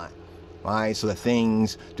timeline, right? So that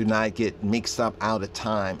things do not get mixed up out of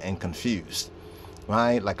time and confused,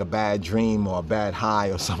 right? Like a bad dream or a bad high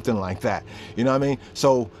or something like that. You know what I mean?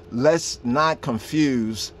 So let's not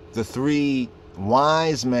confuse the three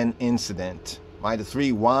wise men incident, right? The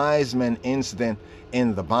three wise men incident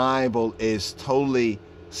in the Bible is totally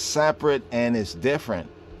separate and it's different.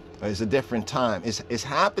 It's a different time. It's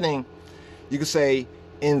happening, you could say,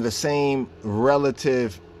 in the same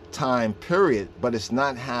relative time period, but it's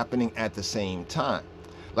not happening at the same time.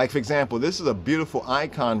 Like, for example, this is a beautiful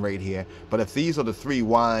icon right here, but if these are the three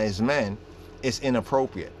wise men, it's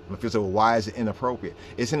inappropriate. If you say, well, why is it inappropriate?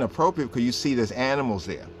 It's inappropriate because you see there's animals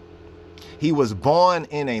there. He was born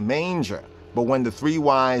in a manger, but when the three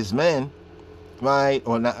wise men, right,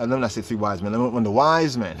 or not, let me not say three wise men, when the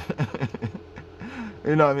wise men,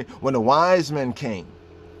 you know what I mean? When the wise men came,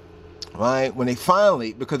 right, when they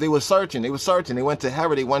finally, because they were searching, they went to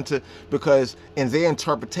Herod, because in their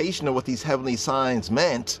interpretation of what these heavenly signs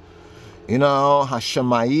meant, you know,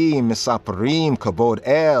 Hashemayim, Misaparim, Kabod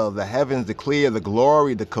El, the heavens declare the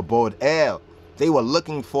glory, the Kabod El. They were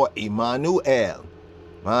looking for Emmanuel,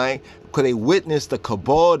 right? Could they witness the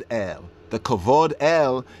Kabod El? The Kavod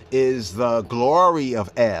El is the glory of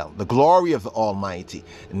El, the glory of the Almighty.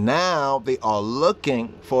 Now they are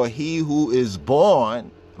looking for he who is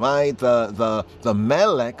born, right? The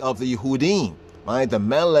Melech of the Yehudim, right? The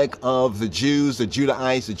Melech of the Jews, the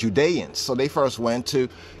Judaites, the Judeans. So they first went to,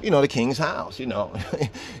 you know, the king's house, you know,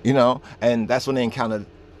 you know, and that's when they encountered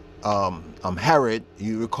Herod.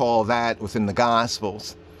 You recall that within the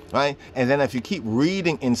Gospels, right? And then if you keep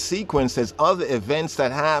reading in sequence, there's other events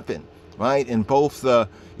that happen, right? In both the,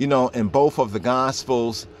 you know, in both of the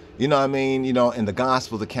Gospels, you know what I mean? You know, in the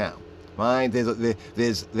Gospels account, right?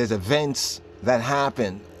 There's events that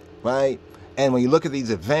happen, right? And when you look at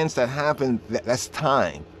these events that happen, that's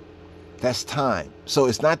time. That's time. So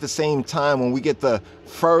it's not the same time when we get the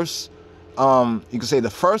first, you could say the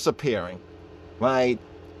first appearing, right,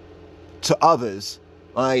 to others,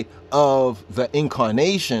 right, of the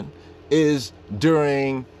incarnation is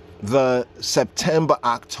during the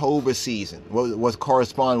September-October season. What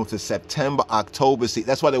correspond with the September-October season.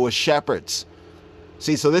 That's why there were shepherds.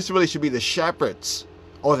 See, so this really should be the shepherds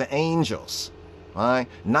or the angels, right?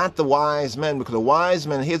 Not the wise men, because the wise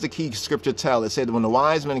men, here's the key scripture tell. It said when the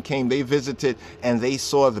wise men came, they visited and they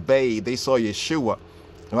saw the babe, they saw Yeshua,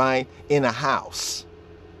 right, in a house.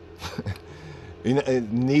 You know,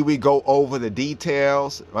 need we go over the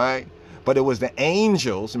details, right? But it was the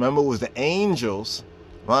angels, remember, it was the angels,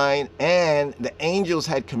 right? And the angels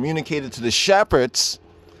had communicated to the shepherds.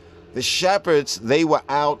 The shepherds, they were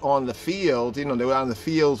out on the field, you know, they were out in the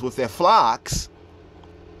fields with their flocks,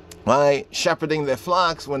 right? Shepherding their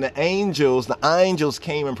flocks when the angels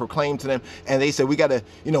came and proclaimed to them, and they said, we got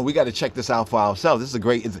to check this out for ourselves. This is a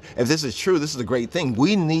great, if this is true, this is a great thing.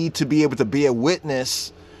 We need to be able to be a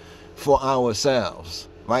witness for ourselves,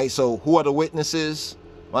 right? So who are the witnesses,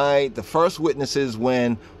 right? The first witnesses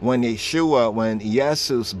when Yeshua, when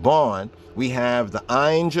Jesus born, we have the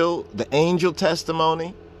angel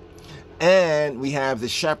testimony, and we have the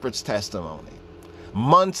shepherd's testimony.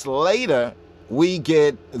 Months later, we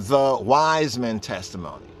get the wise men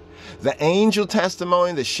testimony. The angel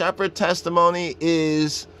testimony, the shepherd testimony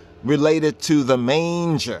is related to the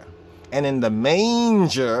manger. And in the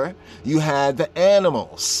manger, you had the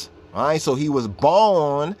animals, right? So he was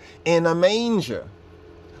born in a manger.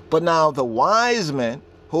 But now the wise men,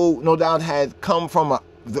 who no doubt had come from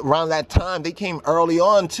around that time, they came early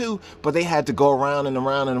on too, but they had to go around and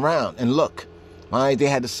around and around and look, right? They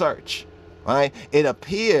had to search, right? It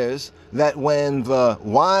appears that when the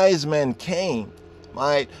wise men came,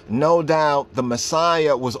 right, no doubt the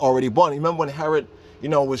Messiah was already born. You remember when Herod,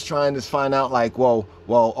 was trying to find out, like, oh,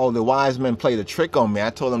 the wise men played a trick on me. I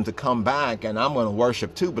told them to come back and I'm going to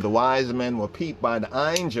worship too. But the wise men were peeped by the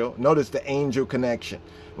angel. Notice the angel connection,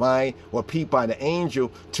 right? Were peeped by the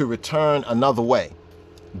angel to return another way.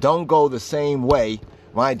 Don't go the same way,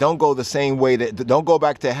 right? Don't go the same way. Don't go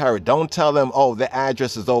back to Herod. Don't tell them, oh, the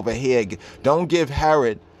address is over here. Don't give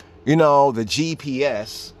Herod, the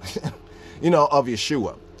GPS, of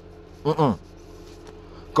Yeshua.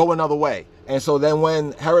 Go another way. And so then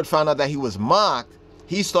when Herod found out that he was mocked,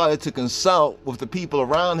 he started to consult with the people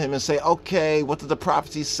around him and say, okay, what did the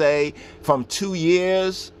prophecy say? From 2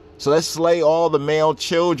 years? So let's slay all the male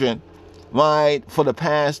children, right, for the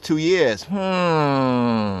past 2 years. For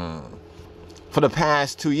the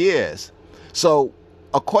past 2 years. So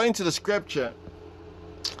according to the scripture,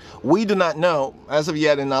 we do not know, as of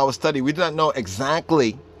yet in our study, we do not know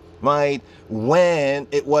exactly, right, when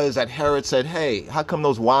it was that Herod said, hey, how come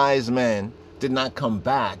those wise men did not come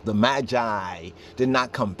back? The Magi did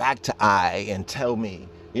not come back to I and tell me,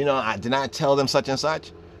 I did not tell them such and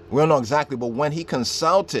such. We don't know exactly, but when he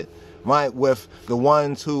consulted, right, with the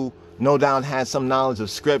ones who no doubt had some knowledge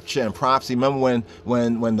of scripture and prophecy. Remember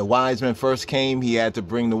when the wise men first came, he had to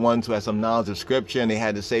bring the ones who had some knowledge of scripture, and they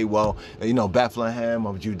had to say, well, Bethlehem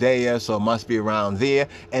of Judea, so it must be around there.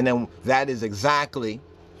 And then that is exactly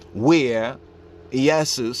where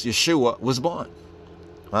Yeshua was born.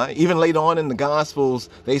 Right? Even later on in the Gospels,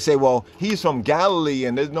 they say, well, he's from Galilee,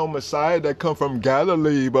 and there's no Messiah that come from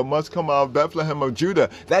Galilee, but must come out of Bethlehem of Judah.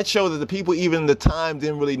 That showed that the people, even in the time,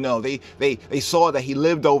 didn't really know. They saw that he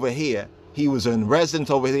lived over here. He was in residence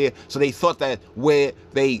over here, so they thought that where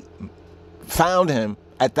they found him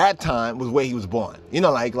at that time was where he was born.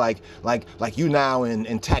 Like you now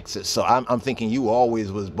in Texas. So I'm thinking you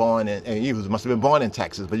always was born and you must have been born in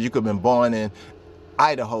Texas, but you could have been born in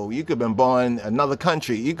Idaho. You could have been born in another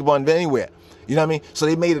country. You could have been born anywhere. You know what I mean? So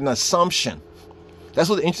they made an assumption. That's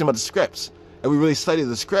what's interesting about the scripts. And we really study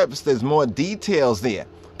the scripts, there's more details there.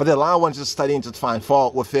 But a lot of ones just studying to find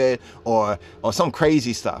fault with it or some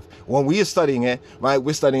crazy stuff. When we are studying it, right,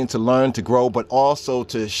 we're studying to learn, to grow, but also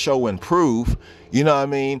to show and prove,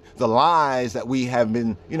 the lies that we have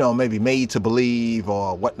been, maybe made to believe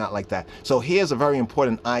or whatnot like that. So here's a very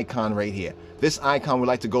important icon right here. This icon we'd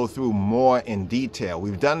like to go through more in detail.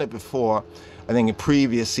 We've done it before, I think in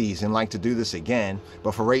previous season, like to do this again.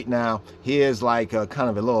 But for right now, here's like a kind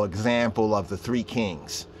of a little example of the three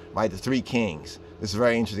kings, right? The three kings. This is a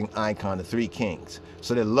very interesting icon, the three kings.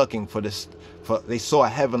 So they're looking for this, they saw a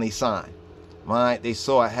heavenly sign, right? They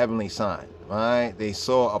saw a heavenly sign, right? They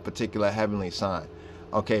saw a particular heavenly sign.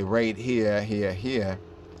 Okay, right here, here.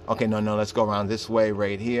 Okay, no, let's go around this way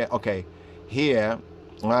right here. Okay, here,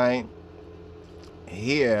 right?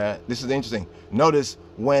 Here, this is interesting. Notice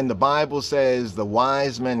when the Bible says the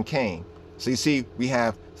wise men came. So you see, we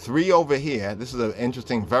have three over here. This is an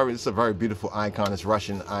interesting, this is a very beautiful icon. This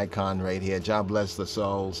Russian icon right here. God bless the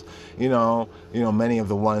souls. Many of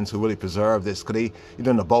the ones who really preserve this. Because they,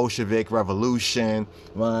 in the Bolshevik Revolution,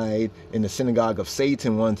 right, in the synagogue of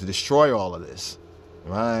Satan, wanted to destroy all of this,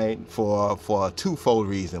 right, for a twofold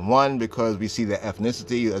reason. One, because we see the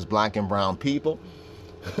ethnicity as black and brown people.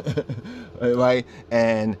 Right,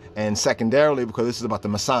 and secondarily because this is about the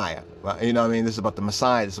Messiah, right? This is about the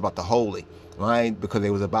Messiah. This is about the holy, right? Because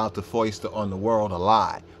they was about to foist on the world a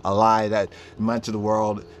lie that much of the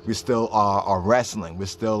world we still are wrestling. We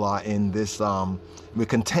still are in this. We're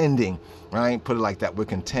contending, right? Put it like that. We're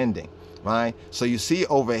contending, right? So you see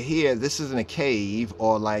over here, this isn't a cave,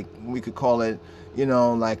 or like we could call it,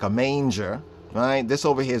 like a manger, right? This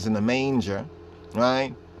over here is in the manger,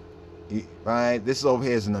 right? Right, this over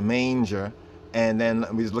here is in the manger, and then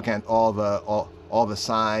we just look at all the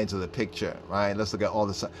sides of the picture, right? Let's look at all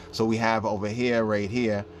the sides. So we have over here, right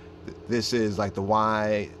here, this is like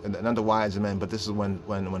not the wise men, but this is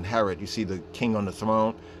when Herod, you see the king on the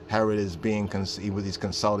throne. Herod is he's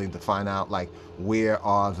consulting to find out like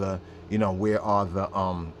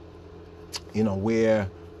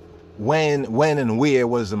when and where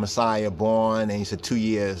was the Messiah born, and he said 2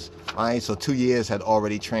 years, right? So 2 years had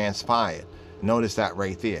already transpired. Notice that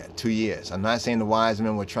right there, 2 years. I'm not saying the wise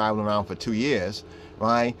men were traveling around for 2 years,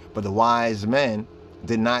 right? But the wise men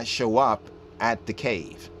did not show up at the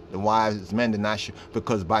cave. The wise men did not show,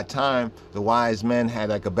 because by the time the wise men had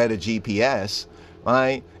like a better GPS,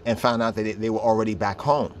 right, and found out that they were already back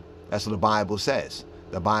home. That's what the Bible says.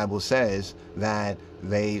 The Bible says that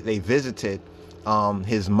they visited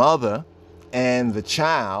his mother and the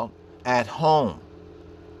child at home.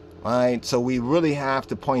 Right, so we really have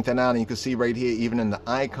to point that out, and you can see right here, even in the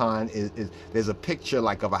icon, there's a picture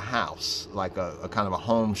like of a house, like a kind of a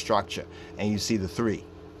home structure, and you see the three,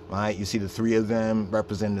 right? You see the three of them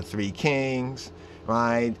representing the three kings,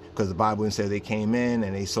 right? Because the Bible says they came in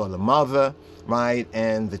and they saw the mother, right,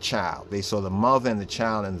 and the child. They saw the mother and the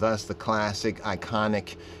child, and thus the classic,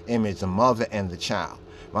 iconic image, the mother and the child,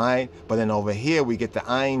 right? But then over here we get the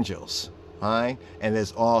angels. Right? And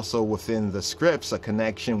there's also within the scripts a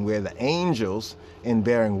connection where the angels, in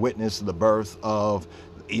bearing witness to the birth of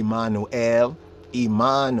Emmanuel,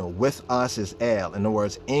 Emmanuel, with us is El. In other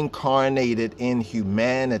words, incarnated in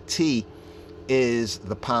humanity is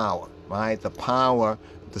the power, right? The power,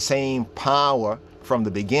 the same power from the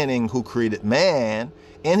beginning who created man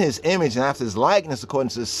in his image and after his likeness, according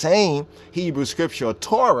to the same Hebrew scripture or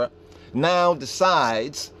Torah, now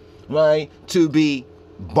decides, right, to be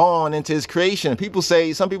born into his creation. People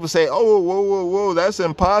say, some people say, oh, whoa, that's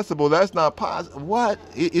impossible, that's not possible. What?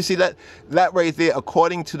 You see that right there,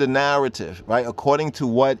 according to the narrative, right, according to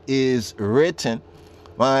what is written,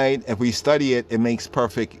 right, if we study it, it makes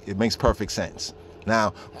perfect sense.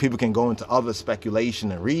 Now people can go into other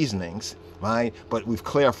speculation and reasonings, right, but we've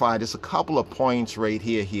clarified just a couple of points right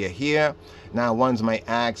here. Now ones might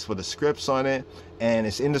ask for the scripts on it, and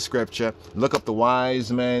it's in the scripture. Look up the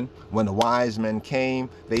wise men. When the wise men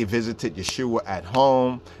came, they visited Yeshua at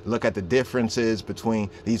home. Look at the differences between,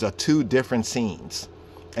 these are two different scenes.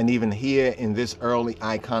 And even here in this early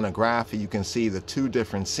iconography, you can see the two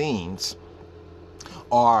different scenes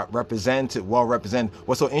are represented, well represented.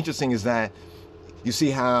 What's so interesting is that you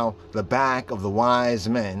see how the back of the wise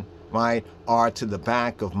men, right, are to the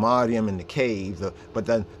back of Mariam in the cave. But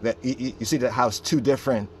then you see that how it's two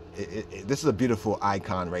different. This is a beautiful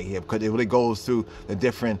icon right here, because it really goes through the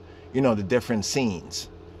different, the different scenes,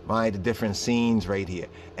 right? The different scenes right here.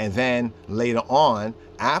 And then later on,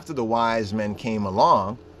 after the wise men came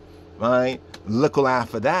along, right, look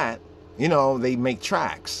after that, they make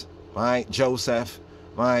tracks, right? Joseph,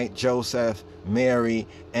 Mary,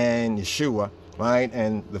 and Yeshua, right?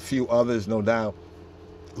 And the few others, no doubt,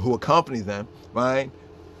 who accompany them, right?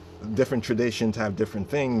 Different traditions have different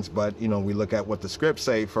things, but we look at what the scripts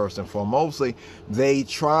say first and foremostly. They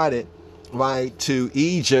trotted right to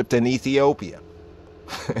Egypt and Ethiopia.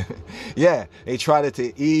 Yeah, they trotted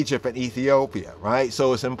to Egypt and Ethiopia, right?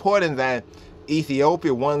 So it's important that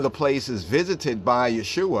Ethiopia, one of the places visited by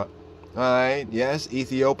Yeshua, right? Yes,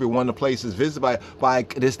 Ethiopia, one of the places visited by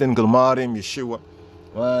this then Marim, Yeshua,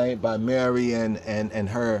 right? By Mary and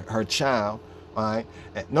her child. All right,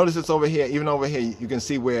 notice it's over here, even over here, you can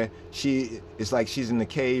see where it's like she's in the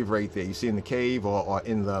cave right there. You see in the cave or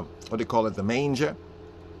in the, what they call it, the manger,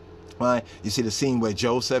 right? You see the scene where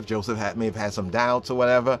Joseph may have had some doubts or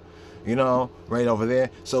whatever, right over there.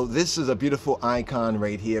 So this is a beautiful icon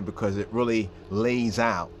right here because it really lays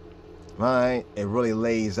out, right? It really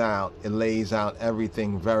lays out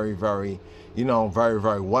everything very, very, very,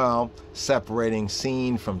 very well, separating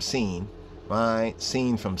scene from scene, right?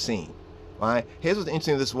 Scene from scene. Right. Here's what's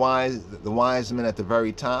interesting, the wise men at the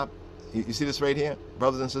very top. You see this right here,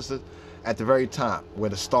 brothers and sisters? At the very top where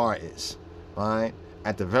the star is, right?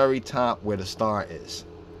 At the very top where the star is.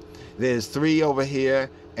 There's three over here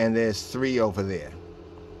and there's three over there,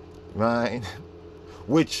 right?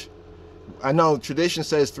 Which I know tradition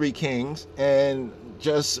says three kings, and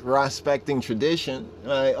just respecting tradition,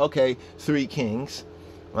 right? Okay, three kings,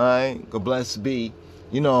 right? God bless be.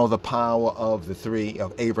 The power of the three,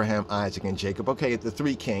 of Abraham, Isaac, and Jacob. Okay, the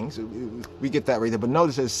three kings, we get that right there. But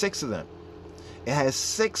notice there's six of them. It has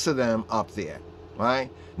six of them up there, right?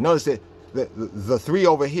 Notice that the three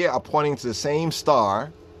over here are pointing to the same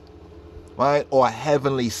star, right? Or a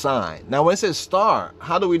heavenly sign. Now, when it says star,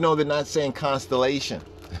 how do we know they're not saying constellation?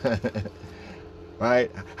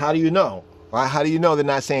 Right? How do you know? Right? How do you know they're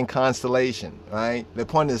not saying constellation? Right? They're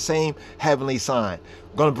pointing to the same heavenly sign.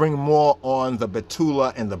 I'm going to bring more on the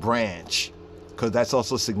Betula and the branch, because that's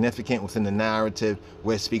also significant within the narrative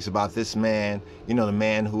where it speaks about this man, the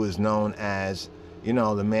man who is known as, the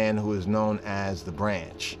man who is known as the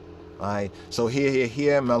branch. Right? So here,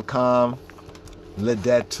 Melkam,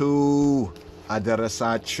 Lidetu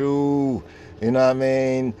Adarasachu,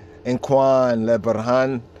 Inquan,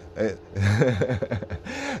 Leberhan.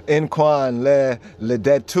 Inquan le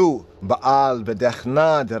Lidetu Baal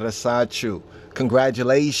Bedechna de Rasachu.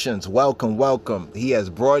 Congratulations, welcome, welcome. He has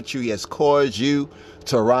brought you, he has caused you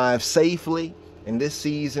to arrive safely in this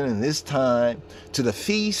season, in this time, to the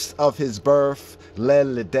feast of his birth, le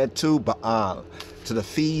Lidetu Baal, to the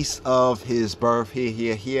feast of his birth.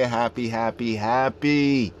 Here, happy, happy,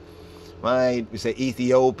 happy. Right? We say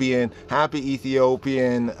Ethiopian, happy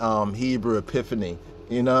Ethiopian Hebrew Epiphany.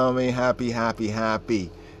 You know what I mean? Happy, happy,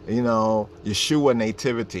 happy. You know, YESHUA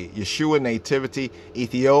Nativity. YESHUA Nativity,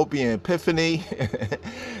 Ethiopian Epiphany,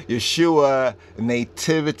 YESHUA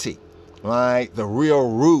Nativity. Right? The real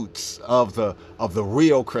roots of the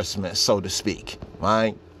real Christmas, so to speak.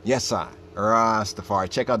 Right? Yes, I. Rastafari.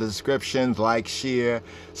 Check out the descriptions, like, share,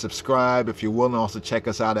 subscribe if you will, and also check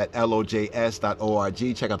us out at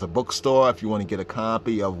lojs.org. Check out the bookstore if you want to get a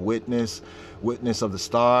copy of Witness of the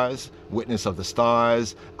Stars, Witness of the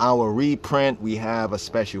Stars. Our reprint, we have a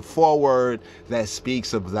special foreword that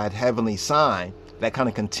speaks of that heavenly sign that kind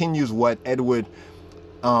of continues what Edward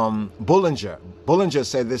Bullinger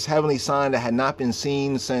said, this heavenly sign that had not been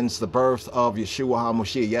seen since the birth of Yeshua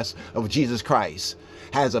HaMashiach, yes, of Jesus Christ,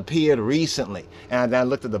 has appeared recently. And I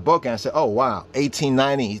looked at the book and I said, oh, wow,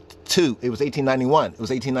 1892. It was 1891. It was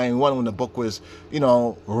 1891 when the book was,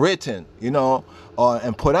 written,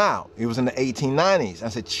 and put out. It was in the 1890s. I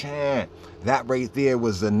said, Chan, that right there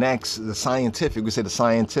was the scientific, we say the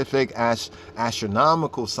scientific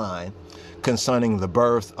astronomical sign concerning the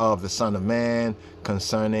birth of the Son of Man,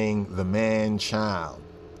 concerning the man-child.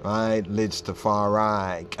 Right,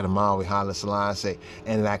 Rastafari, Kadamawi, Haile Selassie,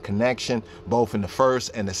 and that connection both in the first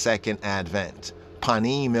and the second advent.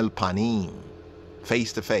 Panim il panim,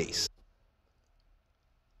 face to face.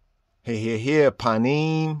 Here,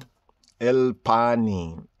 panim il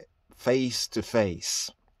panim, face to face,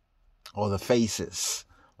 or the faces.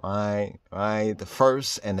 Right, the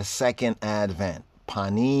first and the second advent.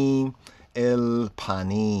 Panim il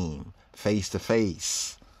panim, face to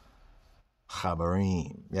face.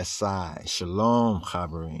 Chabarim, yes I, Shalom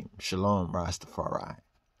Chabarim, Shalom Rastafari,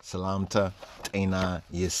 Salamta Tena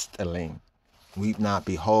Yistelim. Weep not,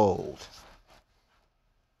 behold,